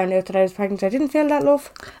first found out that I was pregnant, I didn't feel that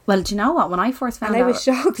love. Well, do you know what? When I first found And out, I was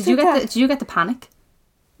shocked Did you at that. did you get the panic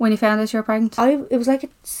when you found out you were pregnant? It was like a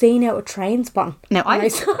scene out of Trainspotting. Now I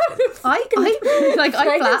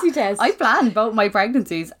pregnancy test. I planned both my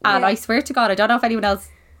pregnancies, and I swear to God, I don't know if anyone else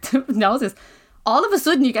knows this. All of a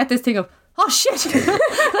sudden, you get this thing of, oh shit, like, have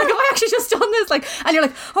I actually just done this? Like, and you're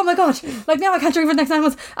like, oh my God, like, now I can't drink for the next 9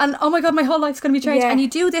 months, and oh my God, my whole life's going to be changed. Yeah. And you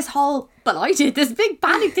do this whole, I did this big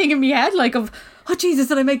panic thing in my head, like, of, oh Jesus,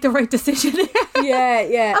 did I make the right decision? Yeah.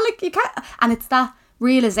 And like, you can't, and it's that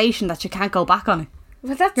realization that you can't go back on it.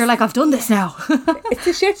 Well, You're like, I've done this now. it's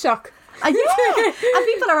a shit shock. And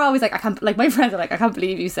people are always like, I can't, like, my friends are like, I can't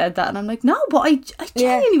believe you said that. And I'm like, no, but I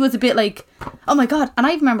genuinely was a bit like, oh my God. And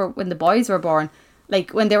I remember when the boys were born,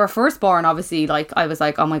 like, when they were first born, obviously, like, I was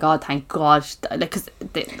like, oh my God, thank God. Like, because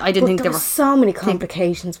I didn't think there were so many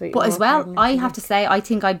complications with you. But as well, I have to say, I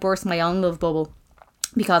think I burst my own love bubble,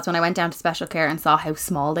 because when I went down to special care and saw how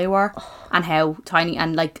small they were and how tiny,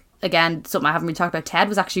 and like, again, something I haven't really talked about, Ted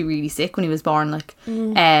was actually really sick when he was born, like,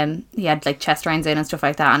 he had like chest drains in and stuff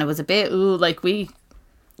like that, and it was a bit,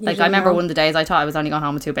 I remember one of the days I thought I was only going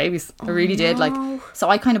home with 2 babies. I really did, like, so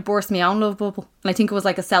I kind of burst my own love bubble, and I think it was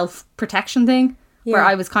like a self-protection thing, where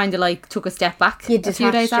I was kind of like, took a step back You a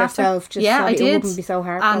few days detached after. yourself just Yeah, so I that did. it wouldn't be so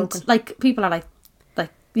heartbroken. And like, people are like,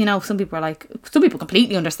 you know, some people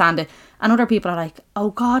completely understand it, and other people are like,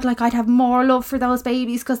 oh God, like, I'd have more love for those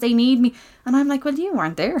babies because they need me. And I'm like, well, you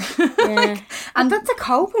weren't there. Yeah. And that's a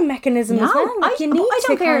coping mechanism as well. Like, you need I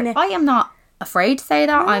don't to care. kinda... I am not afraid to say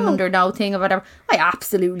that. I'm under no thing or whatever. I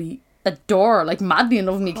absolutely adore, like, madly in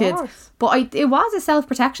love with me kids. But it was a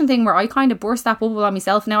self-protection thing where I kind of burst that bubble on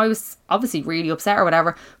myself. Now, I was obviously really upset or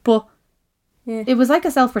whatever, but it was like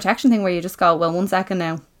a self-protection thing where you just go, well, 1 second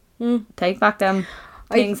now. Take back them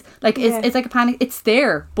things. It's like a panic. It's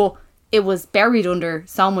there, but it was buried under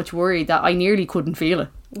so much worry that I nearly couldn't feel it.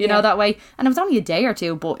 You know, that way. And it was only a day or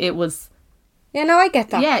two, but it was... Yeah, no, I get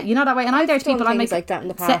that. Yeah, you know, that way. And I'm there to people, I'm like that in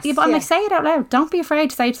the past. But I'm like, say it out loud. Don't be afraid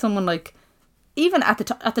to say to someone, like, even at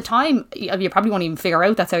the time, you probably won't even figure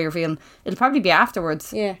out that's how you're feeling. It'll probably be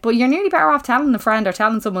afterwards. Yeah. But you're nearly better off telling a friend or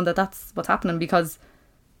telling someone that that's what's happening, because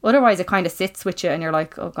Otherwise, it kind of sits with you and you're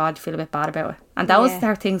like, oh God, you feel a bit bad about it. And those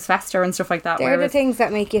are things fester and stuff like that. They're the things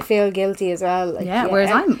that make you feel guilty as well. Like, whereas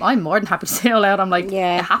I'm more than happy to say out loud, I'm like,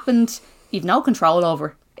 it happened, you've no control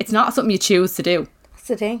over. It's not something you choose to do. That's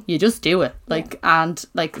the thing. You just do it. Like, and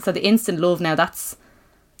like, so the instant love now, that's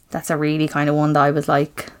a really kind of one that I was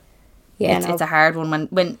like, it's a hard one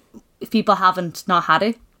when if people haven't not had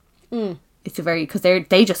it. It's a very, because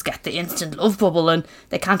they just get the instant love bubble and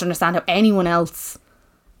they can't understand how anyone else.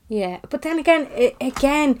 Yeah, but then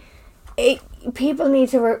again, people need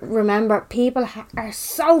to remember people are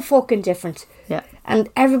so fucking different. Yeah. And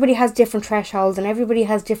everybody has different thresholds and everybody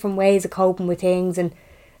has different ways of coping with things. And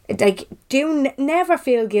like, never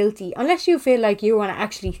feel guilty unless you feel like you want to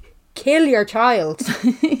actually kill your child.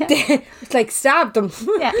 It's like stab them.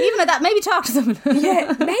 Yeah, even at that, maybe talk to them.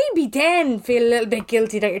 Yeah, maybe then feel a little bit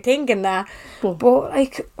guilty that you're thinking that. But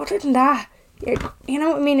like, other than that, you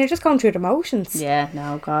know what I mean? You're just going through the motions. Yeah,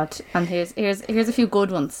 no, God. And here's a few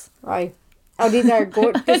good ones. Right. Oh, these are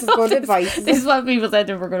good. This is good advice. This is what people said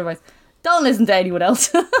for good advice. Don't listen to anyone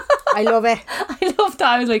else. I love it. I love that.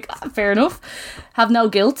 I was like, fair enough. Have no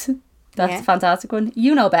guilt. That's a fantastic one.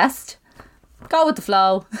 You know best. Go with the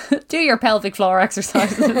flow. Do your pelvic floor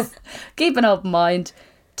exercises. Keep an open mind.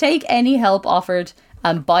 Take any help offered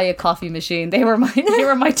and buy a coffee machine. They were my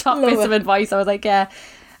top bits of advice. I was like, yeah.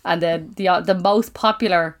 And then the most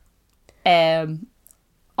popular,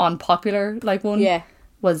 unpopular like one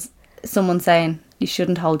was someone saying you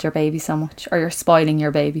shouldn't hold your baby so much or you're spoiling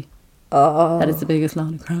your baby. Oh, that is the biggest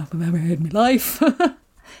load of crap I've ever heard in my life.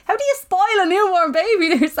 How do you spoil a newborn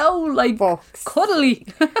baby? They're so like cuddly.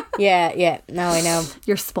 Yeah. No, I know.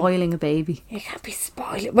 You're spoiling a baby. You can't be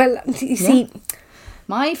spoiling. Well, you see.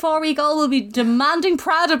 My 4-week-old will be demanding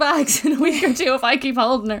Prada bags in a week or two if I keep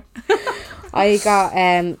holding her. I got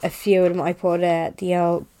a few of them. I put the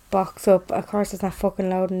old box up. Of course, it's not fucking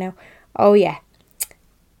loading now. Oh, yeah.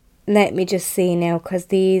 Let me just see now, because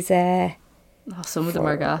these... some of them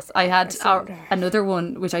are gas. I had another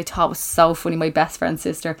one, which I thought was so funny. My best friend's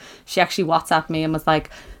sister, she actually WhatsApped me and was like,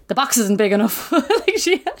 the box isn't big enough. Like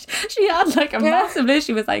she had like a massive list.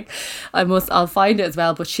 She was like, I'll find it as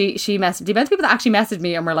well. But she messaged the amount of people that actually messaged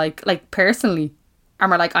me and were like personally,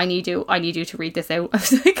 and were like, I need you to read this out. I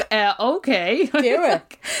was like, okay. Do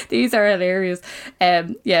it. These are hilarious.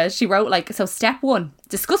 She wrote like, so step 1,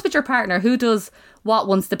 discuss with your partner who does what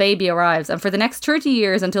once the baby arrives and for the next 30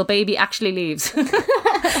 years until baby actually leaves.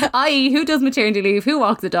 I.e. who does maternity leave, who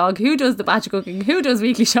walks the dog, who does the batch cooking, who does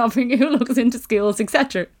weekly shopping, who looks into schools,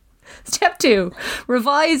 etc. Step 2,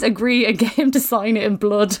 revise, agree and get him to sign it in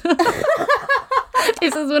blood.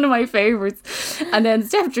 This is one of my favourites. And then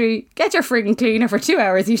step 3, get your frigging cleaner for 2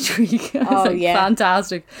 hours each week.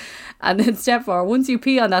 Fantastic. And then step 4, once you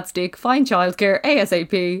pee on that stick, find childcare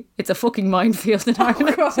ASAP. It's a fucking minefield in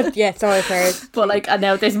Ireland. Oh God, yeah, so I've heard. But like, and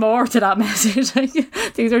now there's more to that message. Like,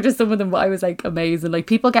 these are just some of them. I was like, amazing. Like,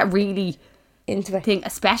 people get really into it,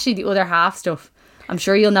 especially the other half stuff. I'm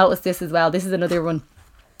sure you'll notice this as well. This is another one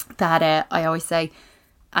that I always say,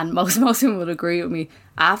 and most women will agree with me.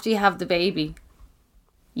 After you have the baby,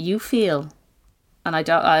 you feel, and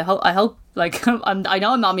I hope like I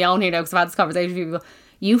know I'm not on my own here now because I've had this conversation with people.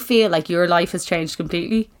 You feel like your life has changed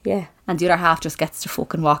completely. Yeah. And the other half just gets to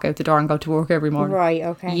fucking walk out the door and go to work every morning. Right,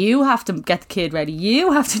 okay. You have to get the kid ready.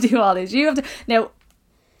 You have to do all this. You have to... Now,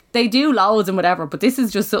 they do loads and whatever, but this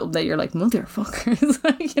is just something that you're like, motherfuckers.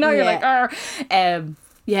 Like, you know, you're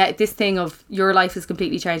like, this thing of your life has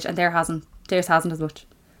completely changed and theirs hasn't as much.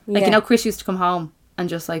 Like, you know, Chris used to come home and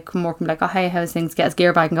just like come work and be like, oh, hey, how's things? Get his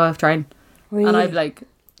gear bag and go off training. Really? And I'd be like...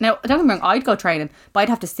 Now, don't get me wrong, I'd go training, but I'd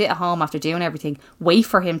have to sit at home after doing everything, wait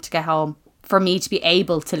for him to get home, for me to be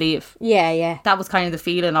able to leave. Yeah. That was kind of the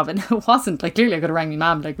feeling of it. It wasn't, like, clearly I could have rang my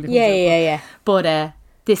mum. Like, yeah. But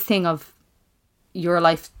this thing of your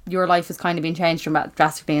life has kind of been changed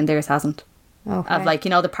drastically and theirs hasn't. Okay. Of, like, you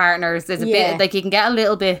know, the partners, there's a bit, like, you can get a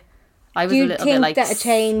little bit... I was a little bit like... Do you think that it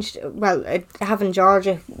changed... Well, having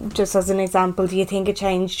Georgia, just as an example, do you think it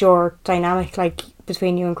changed your dynamic, like,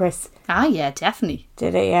 between you and Chris? Ah, yeah, definitely.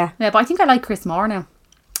 Did it, yeah? Yeah, but I think I like Chris more now.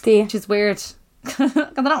 Do you? Which is weird. Because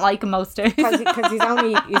I don't like him most days. Because he's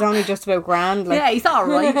only just about grand. Like. Yeah, he's all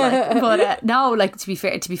right. Like, but no, like to be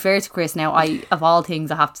fair to Chris, now of all things,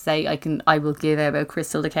 I have to say I will give about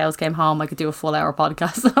Chris till the cows came home. I could do a full hour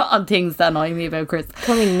podcast on things that annoy me about Chris.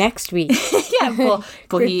 Coming next week. Yeah, but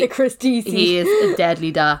the Chris DC. He is a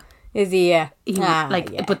deadly da. Is he? Yeah.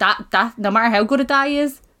 But that no matter how good a da he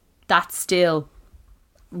is, that still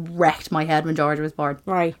wrecked my head when Georgia was born.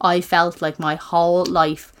 Right. I felt like my whole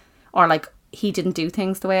life, or like. He didn't do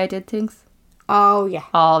things the way I did things. Oh, yeah.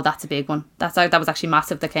 Oh, that's a big one. That was actually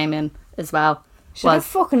massive that came in as well. Should have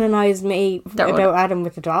fucking annoys me about Adam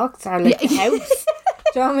with the dogs or like the house.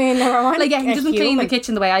 Do you know what I mean? Never mind. Like, yeah, he doesn't clean the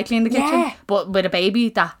kitchen the way I clean the kitchen. But with a baby,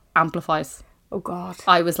 that amplifies. Oh, God.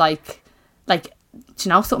 I was like, do you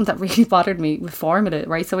know something that really bothered me with formula,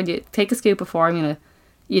 right? So when you take a scoop of formula,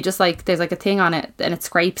 you just like, there's like a thing on it and it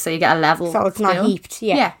scrapes so you get a level. So it's not heaped,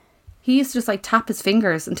 yeah. He used to just like tap his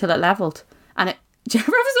fingers until it levelled. And it, do you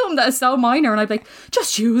ever have something that is so minor? And I'd be like,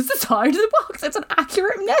 just use the side of the box. It's an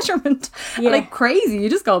accurate measurement. Yeah. And like crazy. You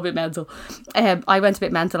just go a bit mental. I went a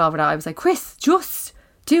bit mental over that. I was like, Chris, just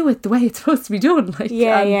do it the way it's supposed to be done. Like,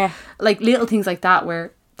 like little things like that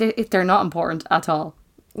where they're not important at all.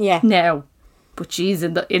 Yeah. No. But geez,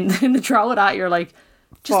 in the throw of that, you're like,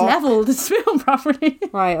 just level the spoon properly.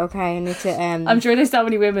 Right, okay. I need to I'm sure there's so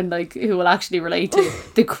many women like who will actually relate to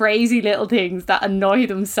the crazy little things that annoy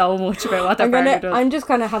them so much about what their partner does. I'm just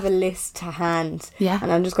gonna have a list to hand. Yeah.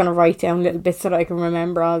 And I'm just gonna write down little bits so that I can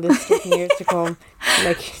remember all this stuff in years to come.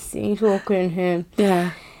 Like, see talking him.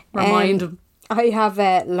 Yeah. Remind him. I have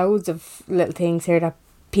loads of little things here that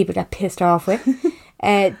people get pissed off with.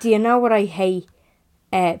 Do you know what I hate?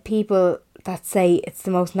 People that say it's the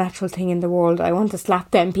most natural thing in the world. I want to slap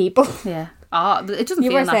them people. Yeah. It doesn't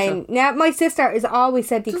feel natural. You were saying, yeah, my sister has always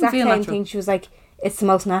said the exact same thing. She was like, it's the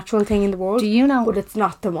most natural thing in the world. Do you know? But it's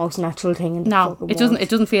not the most natural thing in the world. No, it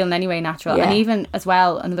doesn't feel in any way natural. Yeah. And even as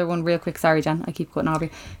well, another one real quick, sorry Jen, I keep cutting over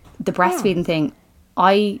you. The breastfeeding thing.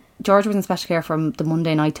 Georgia was in special care from the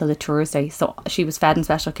Monday night till the Thursday. So she was fed in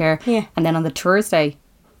special care. Yeah. And then on the Thursday,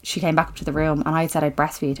 she came back up to the room and I said I'd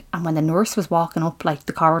breastfeed. And when the nurse was walking up like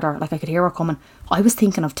the corridor, like I could hear her coming, I was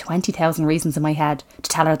thinking of 20,000 reasons in my head to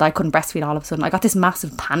tell her that I couldn't breastfeed all of a sudden. I got this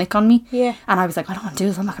massive panic on me. Yeah. And I was like, I don't want to do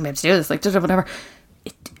this. I'm not going to be able to do this.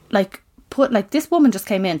 Like, whatever. This woman just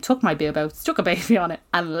came in, took my boob out, stuck a baby on it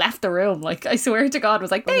and left the room. Like, I swear to God, was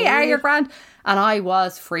like, there you are, you're grand. And I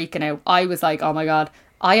was freaking out. I was like, oh my God,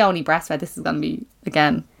 I only breastfed. This is going to be,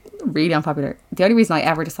 again, really unpopular. The only reason I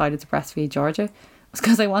ever decided to breastfeed Georgia was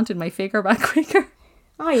because I wanted my figure back quicker.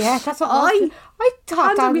 Oh yeah, that's what I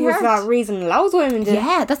thought that was that reason loads of women did.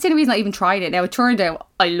 Yeah, that's the only reason I even tried it. Now it turned out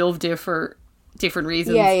I loved it for different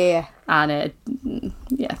reasons. Yeah. And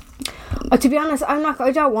to be honest,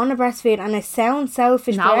 I don't want to breastfeed, and I sound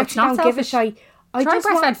selfish. No, but it's not selfish. I just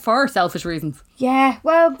breastfed for selfish reasons. Yeah,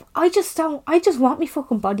 well, I just want my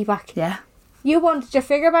fucking body back. Yeah. You wanted your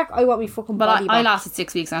figure back, I want my fucking body back. I lasted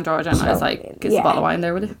 6 weeks on Georgia and I was like, get a bottle of wine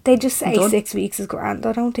there with it. They just say 6 weeks is grand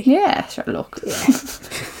though, don't they? Yeah, sure, look. Yeah.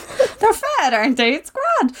 They're fed, aren't they? It's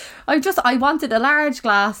grand. I wanted a large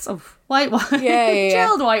glass of white wine,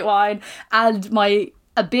 chilled white wine, and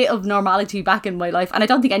a bit of normality back in my life. And I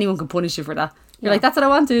don't think anyone can punish you for that. You're like, that's what I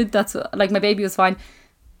wanted. That's like, my baby was fine.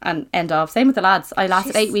 And end of. Same with the lads. I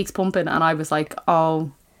lasted 8 weeks pumping and I was like,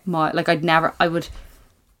 oh my, like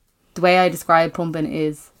the way I describe pumping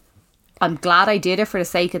is I'm glad I did it for the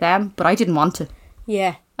sake of them, but I didn't want to.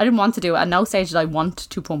 Yeah. I didn't want to do it. At no stage did I want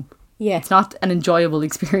to pump. Yeah. It's not an enjoyable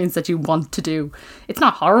experience that you want to do. It's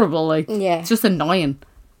not horrible. Like, it's just annoying.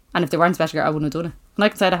 And if they weren't special care, I wouldn't have done it. And I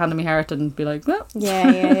could say the hand on my heart and be like, well.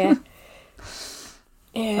 Yeah.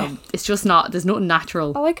 Yeah. It's just not, there's nothing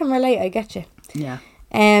natural. Oh, I can relate. I get you. Yeah.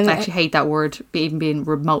 I actually hate that word, even being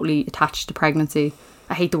remotely attached to pregnancy.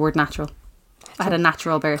 I hate the word natural. I had a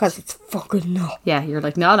natural birth. Because it's fucking not. Yeah, you're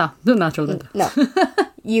like, no, not natural. No.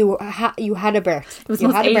 You had a birth. It was the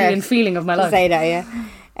most alien feeling of my life. Say that, yeah.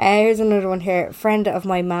 Here's another one here. A friend of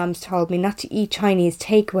my mum's told me not to eat Chinese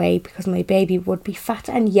takeaway because my baby would be fat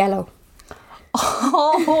and yellow.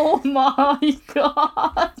 Oh my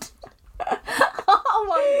God. Oh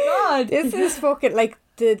my God. This is fucking like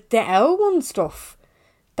the L1 stuff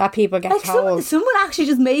that people get like told. Someone actually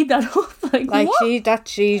just made that up. Like what?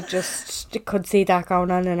 She just could see that going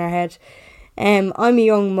on in her head. I'm a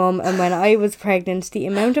young mum, and when I was pregnant, the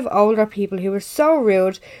amount of older people who were so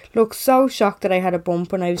rude looked so shocked that I had a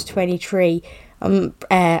bump when I was 23. I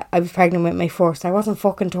was pregnant with my first. I wasn't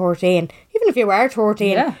fucking 13. Even if you were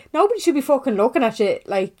 13, nobody should be fucking looking at you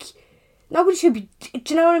like. Nobody should be. Do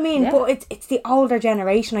you know what I mean? Yeah. But it's the older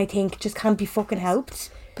generation, I think, just can't be fucking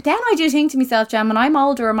helped. But then I do think to myself, Jem, when I'm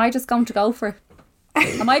older, am I just going to go for it?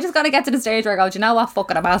 Am I just going to get to the stage where I go, do you know what?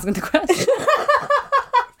 Fuck it, I'm asking the question.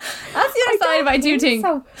 That's the other side of I do think.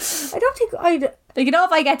 So. I don't think I'd. Like, you know,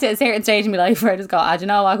 if I get to a certain stage in my life where I just go, do you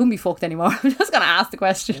know, I couldn't be fucked anymore. I'm just going to ask the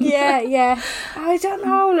question. Yeah. I don't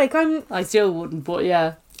know. Like, I still wouldn't, but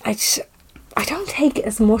yeah. I don't take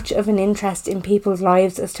as much of an interest in people's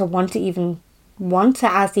lives as to want to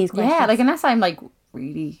ask these questions. Yeah, like, unless I'm, like,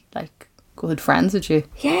 really, like, good friends with you.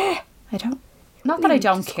 Yeah. I don't. Not that I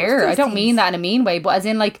don't care. I don't mean that in a mean way, but as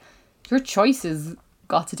in, like, your choices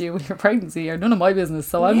got to do with your pregnancy are none of my business,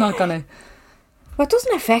 so I'm not gonna. Well, it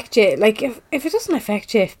doesn't affect you. Like, if it doesn't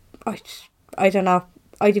affect you, I don't know.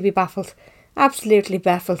 I'd be baffled. Absolutely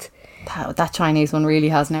baffled. That Chinese one really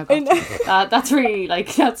has now got that's really,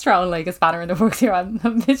 like, that's throwing, like, a spanner in the works here. I'm a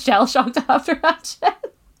bit shell-shocked after that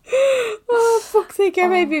shit. Oh, fuck's sake, you're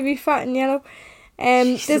maybe be fat and yellow.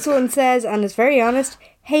 This one says, and is very honest,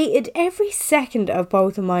 hated every second of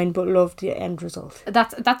both of mine, but loved the end result.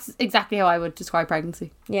 That's exactly how I would describe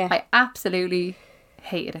pregnancy. Yeah. I absolutely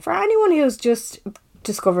hated it. For anyone who's just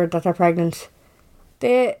discovered that they're pregnant,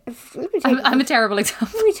 I'm a terrible example.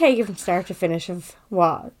 Let me take it from start to finish of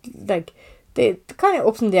what, like, the kind of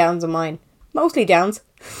ups and downs of mine. Mostly downs.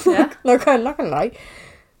 Yeah. not gonna lie.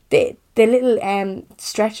 The little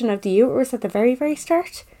stretching of the uterus at the very, very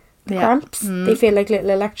start. The cramps. They feel like little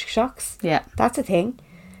electric shocks. Yeah. That's a thing.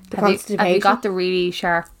 The Have constipation. you got the really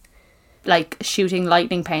sharp, like, shooting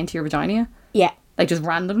lightning pain to your vagina? Yeah. Like, just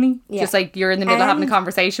randomly? Yeah. Just like you're in the middle of having a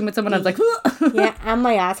conversation with someone and it's like... Yeah, and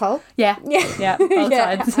my asshole. Yeah. Yeah. Both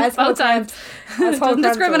sides. Both sides. Doesn't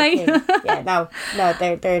discriminate. Yeah, no,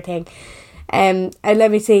 they're a thing. And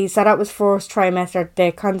let me see. So that was first trimester.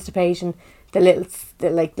 The constipation, the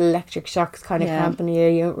electric shocks kind of cramping your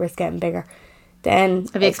uterus getting bigger. Then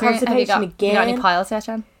have you constipation again. You got any piles yet,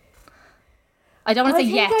 Jen? I don't want to say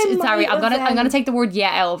yet. Sorry, I'm gonna take the word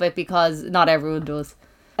yet out of it because not everyone does.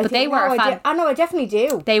 But they were I definitely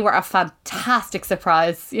do. They were a fantastic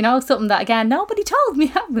surprise. You know, something that again nobody told me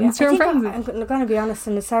happens during pregnancy. I'm going to be honest,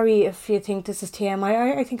 and sorry if you think this is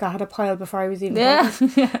TMI. I think I had a pile before I was even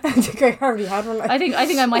pregnant. Yeah. I think I already had one. I think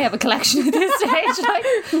I might have a collection at this stage.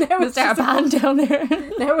 Like, now it's our band down there.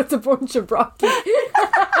 Now it's a bunch of broccoli.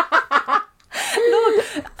 Look,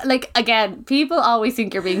 like, again, people always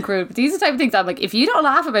think you're being crude, but these are the type of things I'm like, if you don't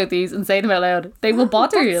laugh about these and say them out loud, they will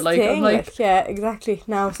bother you. Like, I'm like, yeah, exactly.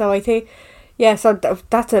 No, so I think, yeah, so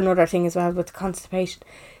that's another thing as well with the constipation.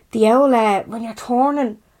 The old, when you're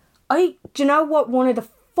turning, do you know what? One of the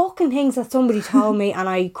fucking things that somebody told me, and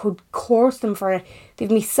I could curse them for it,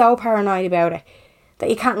 they've me so paranoid about it, that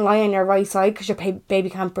you can't lie on your right side because your baby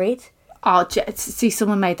can't breathe. Oh, see,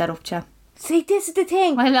 someone made that up, Jen. See, this is the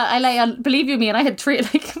thing. I lay believe you me, and I had three,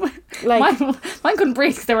 like mine couldn't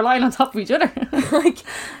breathe because they were lying on top of each other. Like,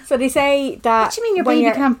 so they say that. What do you mean your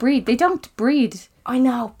baby can't breathe? They don't breathe. I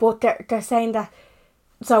know, but they're saying that.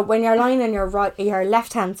 So when you're lying on your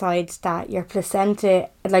left hand side, that your placenta,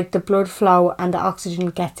 like the blood flow and the oxygen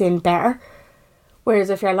gets in better. Whereas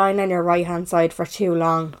if you're lying on your right hand side for too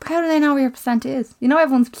long, but how do they know where your placenta is? You know,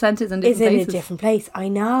 everyone's placenta is in different places. Is in a different place. I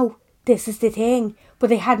know. This is the thing. But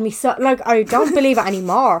they had me so, like, I don't believe it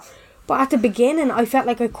anymore. But at the beginning, I felt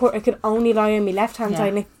like I could only lie on my left hand side,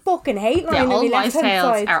 and I fucking hate lying on my left hand side. All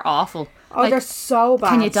wives' tales are awful. Oh, they're so bad.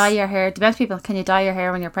 Can you dye your hair? The best people, can you dye your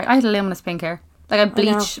hair when you're pregnant? I had luminous pink hair. Like, I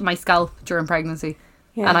bleach my scalp during pregnancy,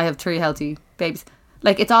 and I have 3 healthy babies.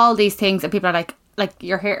 Like, it's all these things, and people are like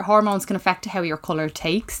your hair hormones can affect how your colour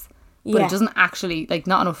takes, but it doesn't actually, like,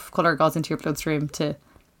 not enough colour goes into your bloodstream to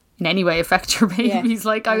in any way affect your babies.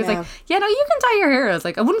 Like, I was like, yeah, no, you can dye your hair. I was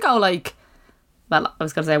like, I wouldn't go like, well, I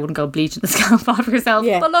was going to say I wouldn't go bleaching the scalp off yourself,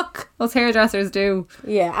 but look, us hairdressers do.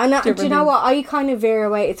 Yeah, and do you know what? I kind of veer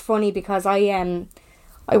away. It's funny because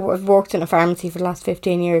I've worked in a pharmacy for the last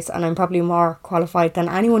 15 years, and I'm probably more qualified than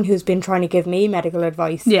anyone who's been trying to give me medical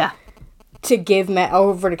advice. Yeah. To give me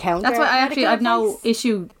over the counter. That's why I've no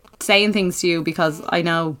issue saying things to you, because I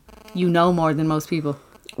know you know more than most people.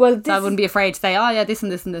 Well, so I wouldn't be afraid to say, oh yeah, this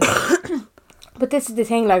and this and this. But this is the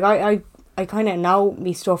thing, like, I kind of know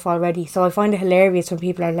me stuff already, so I find it hilarious when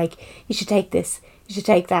people are like, you should take this, you should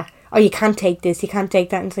take that, or you can't take this, you can't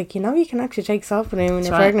take that, and it's like, you know, you can actually take Sulfonyl when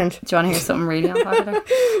you're pregnant. Do you want to hear something really unpopular?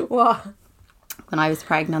 What? When I was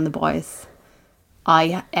pregnant on the boys,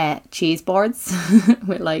 I ate cheese boards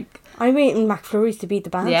with like... I'm eating McFlurries to beat the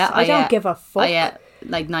bands. Yeah, I don't give a fuck. I ate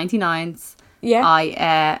like 99s. Yeah.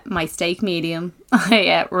 I ate my steak medium. I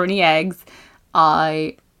ate runny eggs.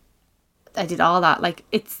 I did all that. Like,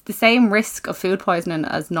 it's the same risk of food poisoning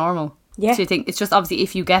as normal. Yeah. So you think, it's just obviously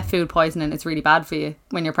if you get food poisoning, it's really bad for you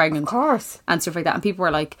when you're pregnant. Of course. And stuff like that. And people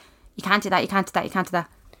were like, you can't do that, you can't do that, you can't do that.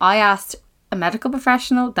 I asked a medical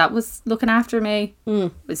professional that was looking after me,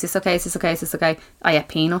 is this okay, is this okay, is this okay? I ate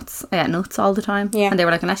peanuts, I ate nuts all the time. Yeah. And they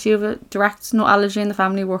were like, unless you have a direct nut allergy in the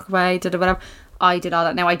family, work away, whatever. I did all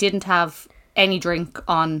that. Now, I didn't have any drink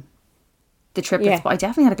on the triplets, but I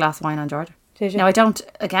definitely had a glass of wine on Georgia. Did you? No, I don't.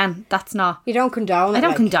 Again, that's not. You don't condone it. I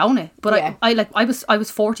don't condone it, but Yeah. I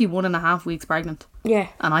was 41 and a half weeks pregnant. Yeah.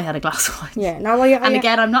 And I had a glass of wine. Yeah. No, and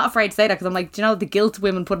again, I'm not afraid to say that because I'm like, do you know the guilt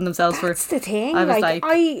women put on themselves for? That's the thing. I was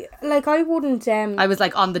I wouldn't. I was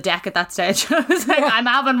like on the deck at that stage. I was like, I'm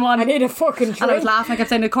having one. I need a fucking drink. And I was laughing. I kept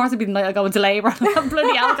saying, of course it'd be the night I go into labour and have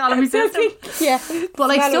bloody alcohol in my system. Yeah. But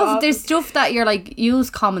like there's stuff that you're like,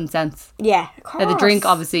 use common sense. Yeah. Of course. Now, the drink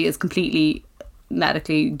obviously is completely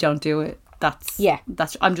medically, don't do it.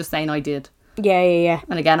 That's I'm just saying I did. Yeah.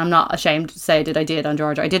 And again, I'm not ashamed to say I did on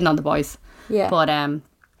Georgia. I didn't on the boys. Yeah. But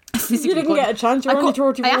you didn't get a chance. You're only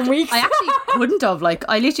 31 weeks. I actually couldn't have. Like,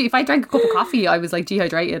 I literally, if I drank a cup of coffee, I was like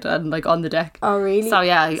dehydrated and like on the deck. Oh really? So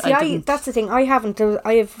yeah, I didn't. That's the thing. I haven't.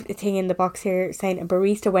 I have a thing in the box here saying a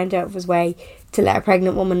barista went out of his way to let a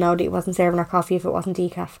pregnant woman know that he wasn't serving her coffee if it wasn't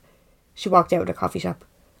decaf. She walked out of the coffee shop.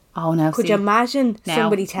 Oh no! Could you imagine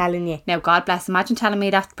somebody telling you? Now, God bless. Imagine telling me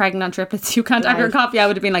that pregnant on triplets you can't have your coffee. I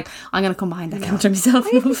would have been like, I'm going to come behind that counter myself.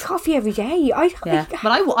 I have coffee every day.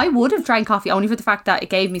 But I would have drank coffee only for the fact that it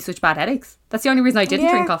gave me such bad headaches. That's the only reason I didn't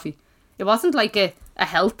drink coffee. It wasn't like a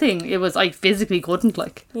health thing. It was I physically couldn't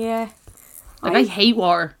like. Yeah. Like I hate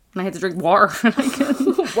water. And I had to drink water.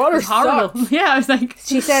 Like, water's horrible. sucks. Yeah, I was like.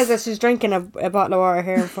 She says that she's drinking a bottle of water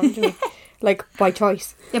here in front of me. Like, by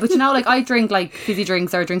choice. Yeah, but you know, like, I drink, like, fizzy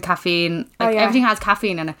drinks or I drink caffeine. Like, everything has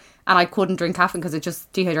caffeine in it. And I couldn't drink caffeine because it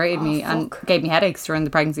just dehydrated me and gave me headaches during the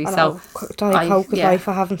pregnancy. So Diet Coke is life.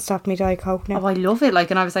 I haven't stopped me Diet Coke now. Oh, I love it. Like,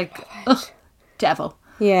 and I was like, ugh, devil.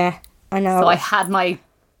 Yeah, I know. So I had my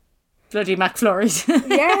bloody McFlurries.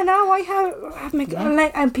 Yeah, no, I have my...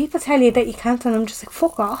 Like, and people tell you that you can't, and I'm just like,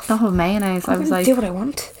 fuck off. Not with mayonnaise. I was like... do what I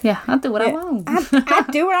want. Yeah, I'll do what I want. I'll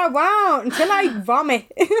do what I want until I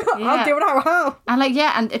vomit. I'll do what I want. And like,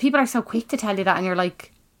 yeah, and people are so quick to tell you that, and you're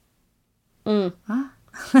like... Huh?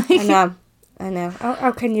 I know.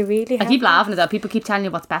 How can you really? I keep laughing at that. People keep telling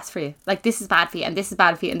you what's best for you. Like, this is bad for you, and this is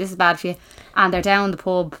bad for you, and this is bad for you. And they're down the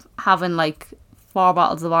pub having like 4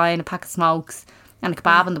 bottles of wine, a pack of smokes, and a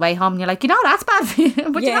kebab on the way home. And you're like, you know, that's bad for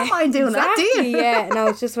you, but you don't mind doing that, do you? Yeah, no,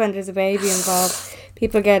 it's just when there's a baby involved.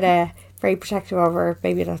 People get very protective over a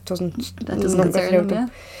baby that doesn't concern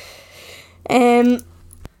them. Yeah.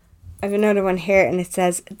 I have another one here, and it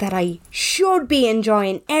says that I should be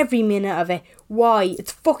enjoying every minute of it. Why?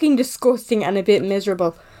 It's fucking disgusting and a bit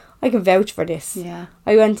miserable. I can vouch for this. Yeah.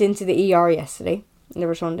 I went into the ER yesterday,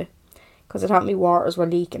 never Sunday, because it thought my waters were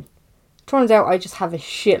leaking. Turns out I just have a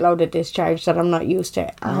shitload of discharge that I'm not used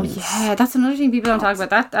to. Oh yeah, that's another thing people don't talk about.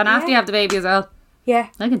 That and after you have the baby as well. Yeah.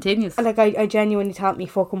 That continues. Like, I genuinely thought me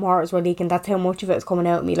fucking waters were leaking. That's how much of it is coming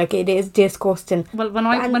out of me. Like, it is disgusting. Well, when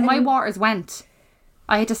my waters went,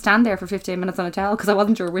 I had to stand there for 15 minutes on a towel because I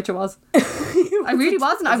wasn't sure which it was. I really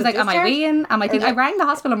wasn't. I was like, am I weeing? Am I thinking? I rang the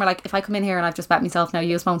hospital and we're like, if I come in here and I've just wet myself now,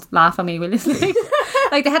 you just won't laugh at me, will you?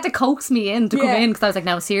 Like, they had to coax me in to come in because I was like,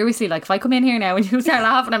 no, seriously, like, if I come in here now and you start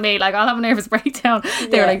laughing at me, like, I'll have a nervous breakdown.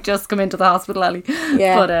 They were like, just come into the hospital, Ali.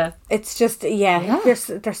 Yeah. But it's just,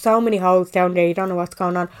 there's so many holes down there, you don't know what's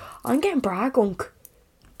going on. I'm getting brag unk.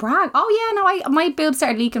 Brag? Oh yeah, no, my boobs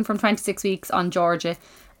started leaking from 26 weeks on Georgia,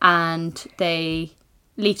 and they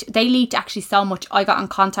leaked actually so much. I got in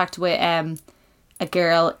contact with a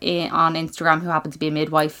girl on Instagram who happened to be a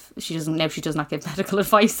midwife. She does not give medical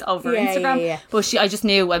advice over Instagram. Yeah. But I just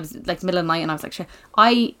knew I was like the middle of the night, and I was like, shit.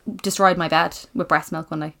 I destroyed my bed with breast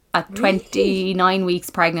milk one night. At 29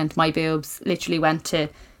 weeks pregnant, my boobs literally went to,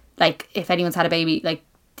 like, if anyone's had a baby, like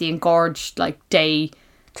the engorged, like, day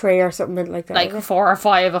 3 or something like that. Like 4 or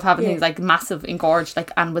 5 of having things like massive engorged,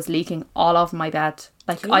 like, and was leaking all over my bed.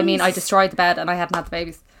 Like, jeez. I mean, I destroyed the bed and I hadn't had the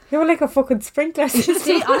babies. You were like a fucking sprinkler system.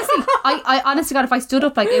 See, honestly, I honestly, God, if I stood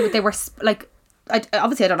up, like, they were like,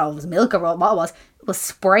 obviously I don't know if it was milk or what it was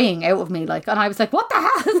spraying out of me, like, and I was like, what the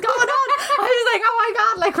hell is going on? I was like, oh my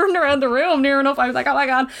God, like, running around the room near enough. I was like, oh my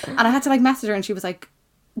God. And I had to, like, message her, and she was like,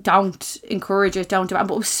 don't encourage it, don't do it.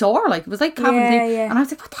 But it was sore, like, it was like having and I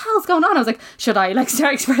was like, what the hell's going on? I was like, should I, like,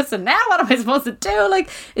 start expressing now? What am I supposed to do? Like,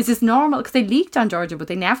 is this normal? Because they leaked on Georgia, but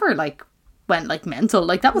they never, like, went, like, mental.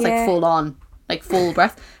 Like, that was like full on, like, full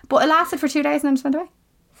breath. But it lasted for 2 days and then just went away.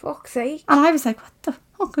 Fuck's sake. And I was like, what the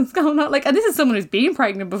fuck is going on? Like, and this is someone who's been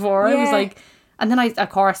pregnant before. I was like, and then of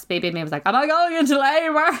course, baby in me was like, am I going into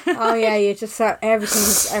labour? Oh yeah, you just thought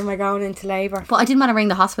everything's, am I going into labour? But I didn't want to ring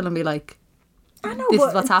the hospital and be like, I know, this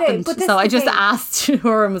is what's happened. So I just asked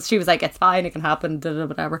her, and she was like, it's fine, it can happen,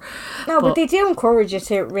 whatever. No, but they do encourage you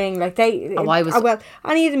to ring. Like, any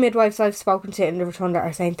of the midwives I've spoken to in the Rotunda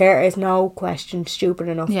are saying there is no question stupid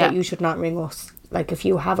enough that you should not ring us. Like, if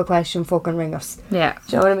you have a question, fucking ring us. Yeah.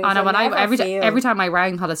 Do you know what I mean? And every time I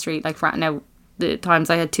rang Hollis Street, like, for now, the times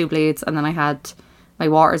I had 2 bleeds and then I had my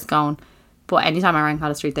waters going, But anytime I rang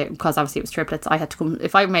Hollis Street, because obviously it was triplets, I had to come.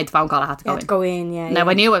 If I made the phone call, I had to go in. Go in, yeah. Now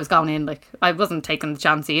I knew I was going in. Like I wasn't taking the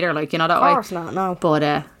chance either. Like that way. Of course not. No. But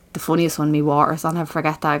the funniest one, me waters. I'll never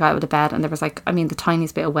forget that. I got out of the bed and there was like, the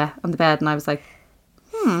tiniest bit of wet on the bed, and I was like,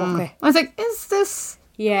 Fuck it. I was like, is this?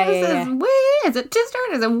 Yeah. Is it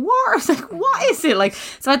discharge? Is it water? It's like, what is it? Like,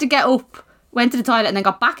 so I had to get up, went to the toilet, and then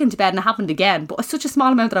got back into bed, and it happened again. But it's such a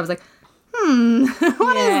small amount that I was like,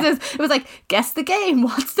 what is this? It was like, guess the game.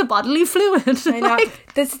 What's the bodily fluid? I know.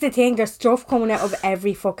 This is the thing. There's stuff coming out of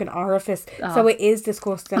every fucking orifice. So it is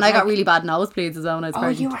disgusting. And I got really bad nosebleeds as well when I was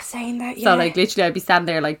pregnant. You were saying that, yeah. So like literally I'd be standing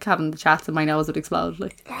there like having the chats and my nose would explode.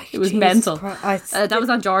 Like it was mental. That was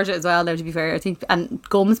on Georgia as well, though, to be fair, I think. And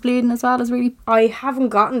gums bleeding as well is really... I haven't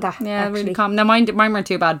gotten that, yeah, actually. really common. Now mine weren't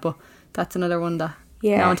too bad, but that's another one that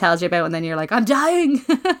no one tells you about, and then you're like, I'm dying.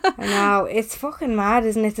 I know. It's fucking mad,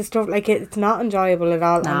 isn't it? The stuff, like, it's not enjoyable at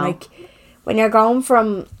all. No. And like, when you're going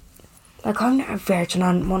from... Like, I'm not a virgin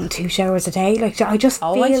on 1-2 showers a day. Like, I just feel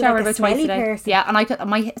I like showered a about smelly twice a day. person. Yeah, and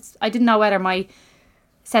I didn't know whether my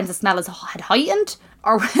sense of smell had heightened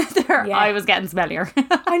or whether I was getting smellier.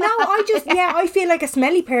 I know. I feel like a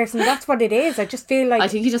smelly person. That's what it is. I just feel like... I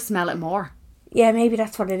think you just smell it more. Yeah, maybe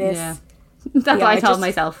that's what it is. Yeah. That's what I told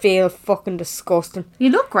myself. Feel fucking disgusting. You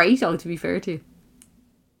look great, though, to be fair to you.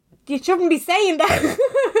 You shouldn't be saying that.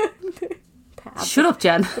 Shut up,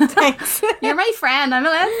 Jen. Thanks. You're my friend. I'm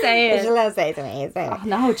allowed to say it. You're allowed to say it to me. Oh,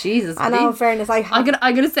 no, Jesus. I know, in fairness, I'm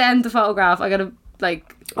gonna send the photograph. I'm gonna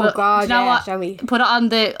like... Oh God, you know what? Shall we? Put it on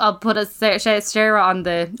the... I'll put a share on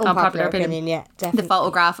the Unpopular Opinion. Yeah, definitely. The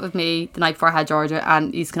photograph of me the night before I had Georgia,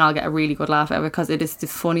 and you can all get a really good laugh out of it because it is the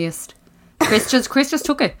funniest. Chris just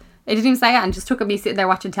took it. He didn't even say it, and just took me sitting there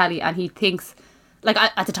watching telly, and he thinks... Like,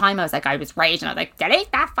 at the time, I was raging. I was like,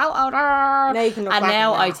 delete that photo. Now you can look and back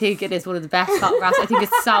now I think it is one of the best photographs. I think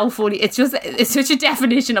it's so funny. It's such a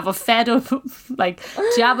definition of a fed up, like,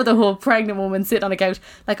 Jabba the Hutt pregnant woman sitting on a couch.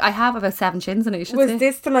 Like, I have about 7 chins in it, you should say. Was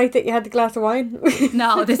this the night that you had the glass of wine?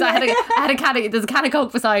 No, there's a can of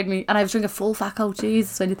Coke beside me, and I was drinking a full fat Coke.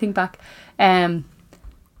 Jesus, when you think back.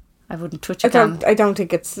 I wouldn't touch it. I don't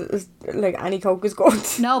think it's like any Coke is good.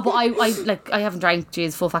 No, but I haven't drank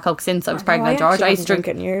full fat Coke since I was pregnant, George. I used to drink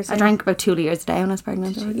it in years. I drank about 2 litres a day when I was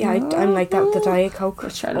pregnant. Yeah, I'm like that with the Diet Coke.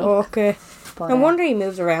 Okay. No wonder he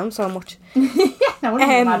moves around so much. No wonder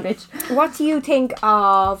he's a mad bitch. What do you think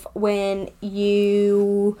of when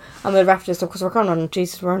you... I'm going to wrap this up because we're going on.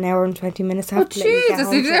 Jesus, we're an hour and 20 minutes. Oh, Jesus,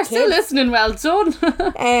 they're still listening. Well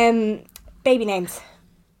done. Baby names.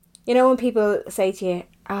 You know when people say to you,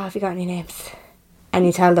 oh, have you got any names? And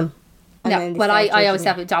you tell them. No, well, I always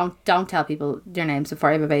tell people, don't tell people your names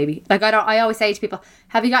before you have a baby. Like, I always say to people,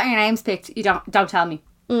 have you got your names picked? You don't tell me.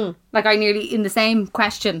 Like, I nearly, in the same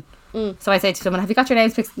question. So I say to someone, have you got your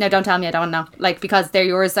names picked? No, don't tell me, I don't know. Like, because they're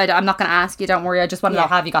yours, I'm not going to ask you, don't worry, I just want to know,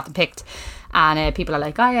 have you got them picked? And people are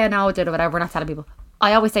like, oh yeah, no, do whatever, we're not telling people.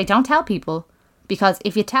 I always say, don't tell people, because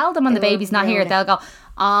if you tell them when the baby's not here, they'll go,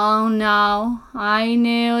 oh no, I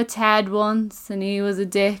knew Ted once and he was a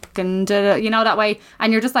dick, and you know, that way.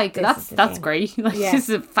 And you're just like, that's great. Like, this is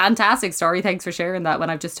a fantastic story. Thanks for sharing that when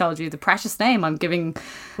I've just told you the precious name I'm giving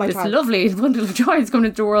this lovely bundle of joy that's coming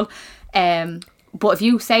into the world. But if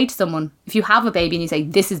you say to someone, if you have a baby and you say,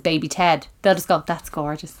 this is baby Ted, they'll just go, that's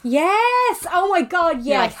gorgeous. Yes! Oh my God, yes.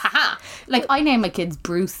 You're like, haha. Like, I name my kids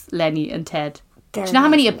Bruce, Lenny and Ted. Do you know how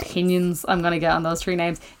many opinions I'm going to get on those 3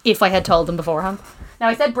 names if I had told them beforehand? Now,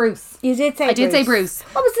 I said Bruce. You did say Bruce. I did say Bruce.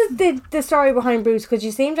 What was the story behind Bruce? Because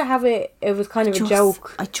you seem to have it was kind of a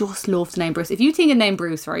joke. I just love the name Bruce. If you think of name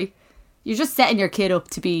Bruce, right, you're just setting your kid up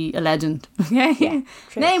to be a legend. Okay?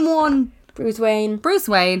 True. Name one. Bruce Wayne, Bruce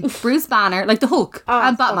Banner, like the Hulk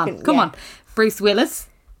and Batman. Come on. Bruce Willis.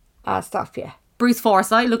 Stop, yeah. Bruce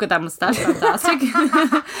Forsyth, look at that moustache, fantastic.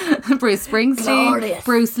 Bruce Springsteen. Glorious.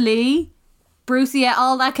 Bruce Lee. Bruce,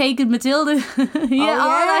 all that cake and Matilda. All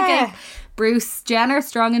that cake. Bruce Jenner,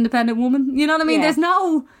 strong independent woman. You know what I mean? Yeah. There's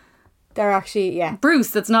no... They're actually,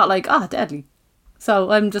 Bruce, that's not like, deadly.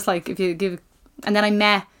 So I'm just like, if you give... And then I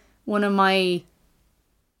met one of my...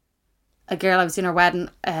 A girl I was in her wedding,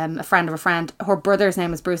 a friend of a friend, her brother's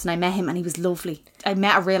name was Bruce, and I met him and he was lovely. I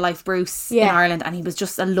met a real life Bruce in Ireland, and he was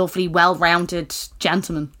just a lovely, well-rounded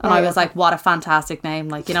gentleman. And I was like, what a fantastic name.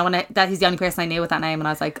 Like, you know, that he's the only person I knew with that name, and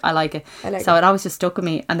I was like, I like it. So it always just stuck with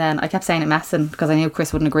me. And then I kept saying it messing because I knew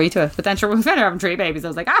Chris wouldn't agree to it. But then sure, when we found out having 3 babies, I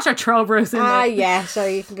was like, sure, throw Bruce in there. Yeah, so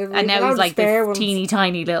you can and now he's like this teeny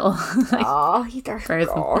tiny little they're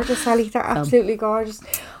gorgeous, Ali. They're absolutely gorgeous.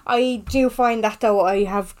 I do find that though, I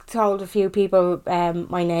have told a few people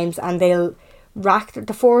my names, and they'll rack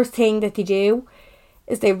the first thing that they do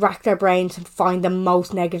is they rack their brains and find the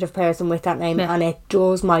most negative person with that name, and it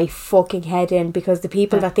does my fucking head in, because the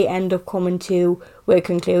people that they end up coming to with a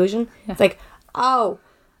conclusion, it's like, I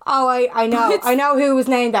know who was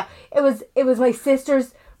named that. It was my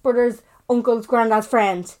sister's brother's uncle's granddad's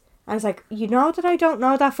friend. And it's like, you know that I don't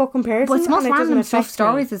know that fucking person. But it's most and it random doesn't affect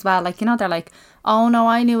stories me. as well. Like, you know, they're like, oh no,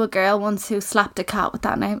 I knew a girl once who slapped a cat with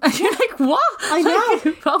that name. And you're like, what? I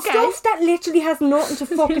know. Okay. Stuff that literally has nothing to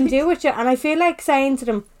fucking do with you. And I feel like saying to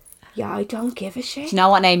them, yeah, I don't give a shit. Do you know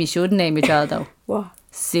what name you shouldn't name your child though? What?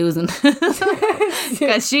 Susan.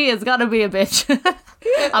 Because she is gonna be a bitch.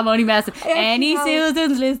 I'm only messing. Any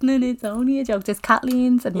Susans listening, it's only a joke. There's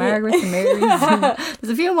Kathleen's and Margaret's and Mary's.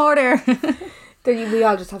 There's a few more there. We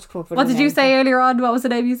all just have to come up with What did you say earlier on? What was the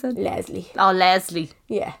name you said? Leslie. Oh, Leslie.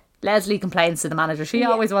 Yeah. Leslie complains to the manager. She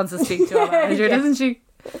always wants to speak to her manager, doesn't she?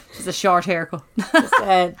 She's a short haircut.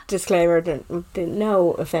 Just disclaimer that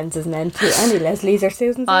no offence is meant to any Leslies or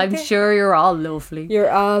Susans. I'm sure you're all lovely. You're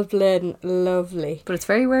all bloody lovely. But it's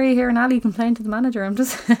very rare you hear an Ali complain to the manager. I'm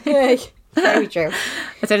just Yeah, very true.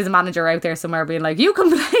 I said there's a manager out there somewhere being like, you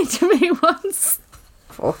complained to me once.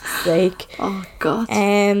 Fuck's sake. Oh God.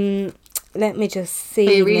 Let me just see.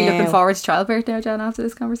 Are you really now. looking forward to childbirth now, Jen, after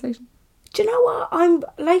this conversation? Do you know what? I'm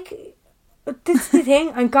like, this is the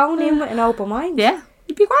thing. I'm going in with an open mind. Yeah,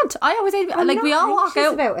 you'd be grand. I always say, I'm like, not we all walk anxious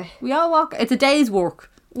out. about it. We all walk. It's a day's work.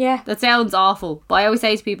 Yeah. That sounds awful, but I always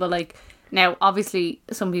say to people, like, now obviously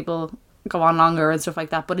some people go on longer and stuff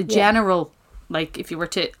like that, but in general, like, if you were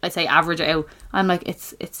to, I'd say, average it out, I'm like,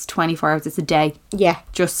 it's 24 hours. It's a day. Yeah.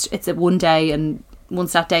 Just it's a one day, and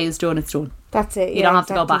once that day is done, it's done. That's it. You don't have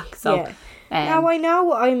to go back. So. Yeah. Now I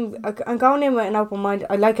know I'm going in with an open mind.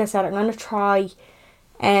 Like I said, I'm going to try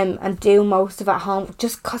and do most of it at home,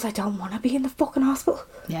 just because I don't want to be in the fucking hospital.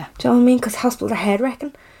 Yeah. Do you know what I mean? Because hospitals are head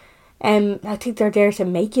wrecking. I think they're there to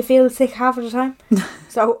make you feel sick half of the time.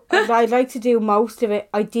 So I'd like to do most of it.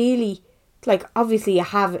 Ideally, like, obviously you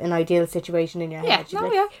have an ideal situation in your head.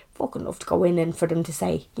 You'd fucking love to go in and for them to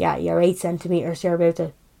say, yeah, you're 8 centimetres, you're about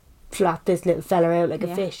to flap this little fella out like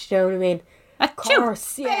a fish. Do you know what I mean? Of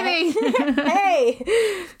course, baby. Hey,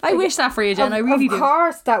 I wish that for you, Jen. I really do. Of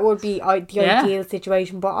course, that would be the ideal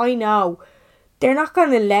situation. But I know they're not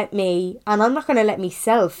going to let me, and I'm not going to let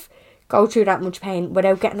myself go through that much pain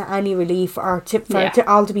without getting any relief, or for it to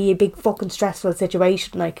all to be a big fucking stressful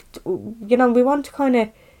situation. Like, you know, we want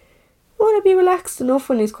to be relaxed enough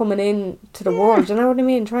when he's coming in to the world. You know what I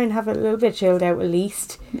mean? Try and have it a little bit chilled out at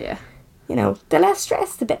least. Yeah. You know, the less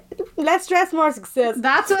stress, less stress, more success.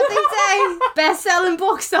 That's what they say. Best-selling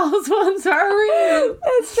books, those ones are real.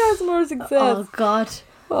 Less stress, more success. Oh, God.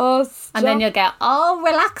 Oh, stop. And then you'll get,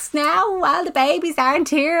 relax now while the babies aren't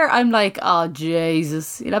here. I'm like, oh,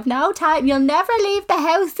 Jesus. You'll have no time. You'll never leave the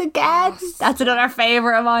house again. That's another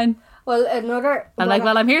favourite of mine. Well,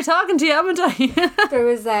 I'm here talking to you, haven't I? There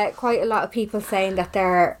was quite a lot of people saying that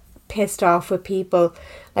they're pissed off with people.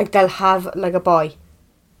 Like, they'll have, like, a boy.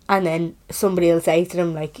 And then somebody will say to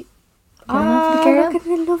them, like, look at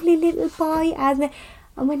the lovely little boy, and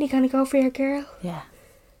when are you going to go for your girl? Yeah.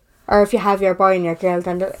 Or if you have your boy and your girl,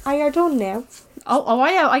 then they're like, you're done now.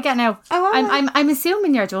 I get now. I'm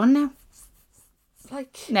assuming you're done now.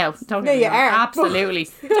 Like, no, don't get me wrong. Absolutely.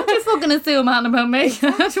 Don't you fucking assume that about me.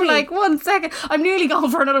 Exactly. Like, 1 second. I'm nearly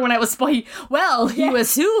going for another one out of spite. Well, you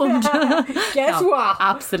assumed. Guess what?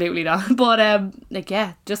 Absolutely not. But,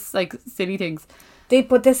 just like silly things.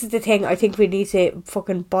 But this is the thing. I think we need to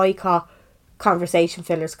fucking boycott conversation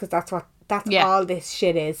fillers, because that's all this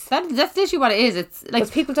shit is. That's literally what it is. It's like,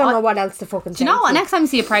 because people don't know what else to fucking say. Do you know what? Next time you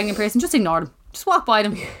see a pregnant person, just ignore them. Just walk by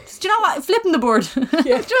them. Just, do you know what? Flipping the bird.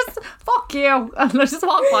 Just fuck you. And just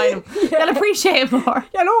walk by them. They'll appreciate it more.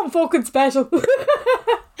 You know I'm fucking special.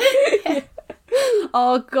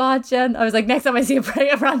 Oh God, Jen. I was like, next time I see a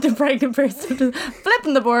random pregnant person, just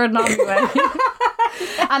flipping the bird and on the way.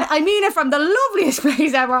 And I mean it from the loveliest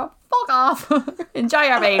place ever. Fuck off. Enjoy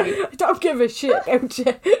your baby. Don't give a shit, don't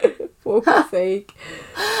you? Fuck's sake.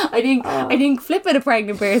 I think flipping a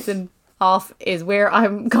pregnant person off is where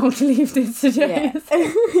I'm going to leave this today.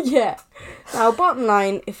 Yeah. Now, bottom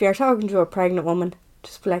line, if you're talking to a pregnant woman,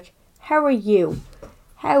 just be like, how are you?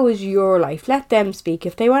 How is your life? Let them speak.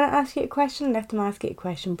 If they want to ask you a question, let them ask you a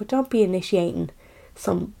question. But don't be initiating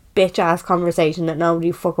some bitch-ass conversation that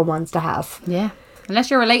nobody fucking wants to have. Yeah.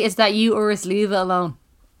 Unless you're related to that uterus, leave it alone.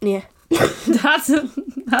 Yeah.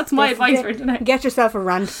 That's my advice for tonight. Get yourself a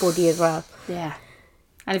rant buddy as well. Yeah.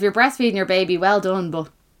 And if you're breastfeeding your baby, well done, but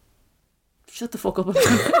shut the fuck up.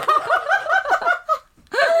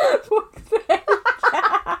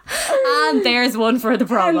 And there's one for the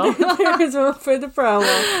promo. There's one for the promo.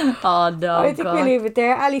 Oh no, I think we leave it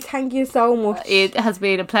there. Ali, thank you so much. It has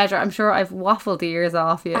been a pleasure. I'm sure I've waffled the ears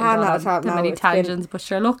off you. Many tangents, but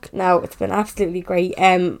sure, look. No, it's been absolutely great.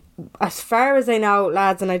 As far as I know,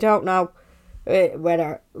 lads, and I don't know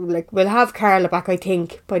whether we'll have Carla back, I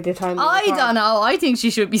think, by the time I don't know. I think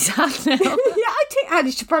she should be sacked now. Yeah, I think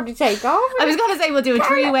Ali should probably take over. I was going to say we'll do a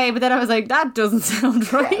three-way, but then I was like, that doesn't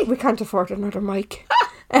sound right. We can't afford another mic.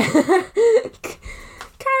 Carla,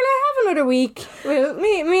 have another week. Well,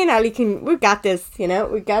 me and Ali we got this,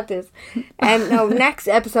 we got this. No, next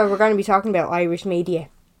episode we're going to be talking about Irish media.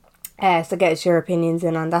 So get us your opinions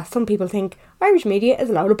in on that. Some people think Irish media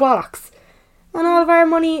is a load of bollocks. And all of our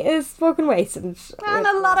money is fucking wasted. And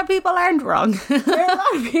a lot of people aren't wrong. A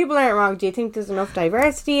lot of people aren't wrong. Do you think there's enough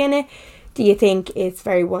diversity in it? Do you think it's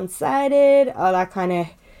very one-sided? All that kind of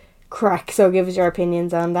crack. So give us your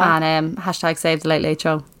opinions on that. And hashtag save the Late Late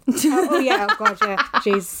Show. Oh yeah, oh god, yeah.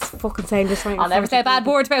 Jeez, fucking saying this right. I'll never say a bad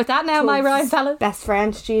word about that now, my Ryan fellas. Best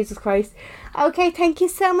friend, Jesus Christ. Okay, thank you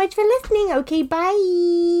so much for listening. Okay,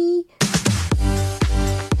 bye.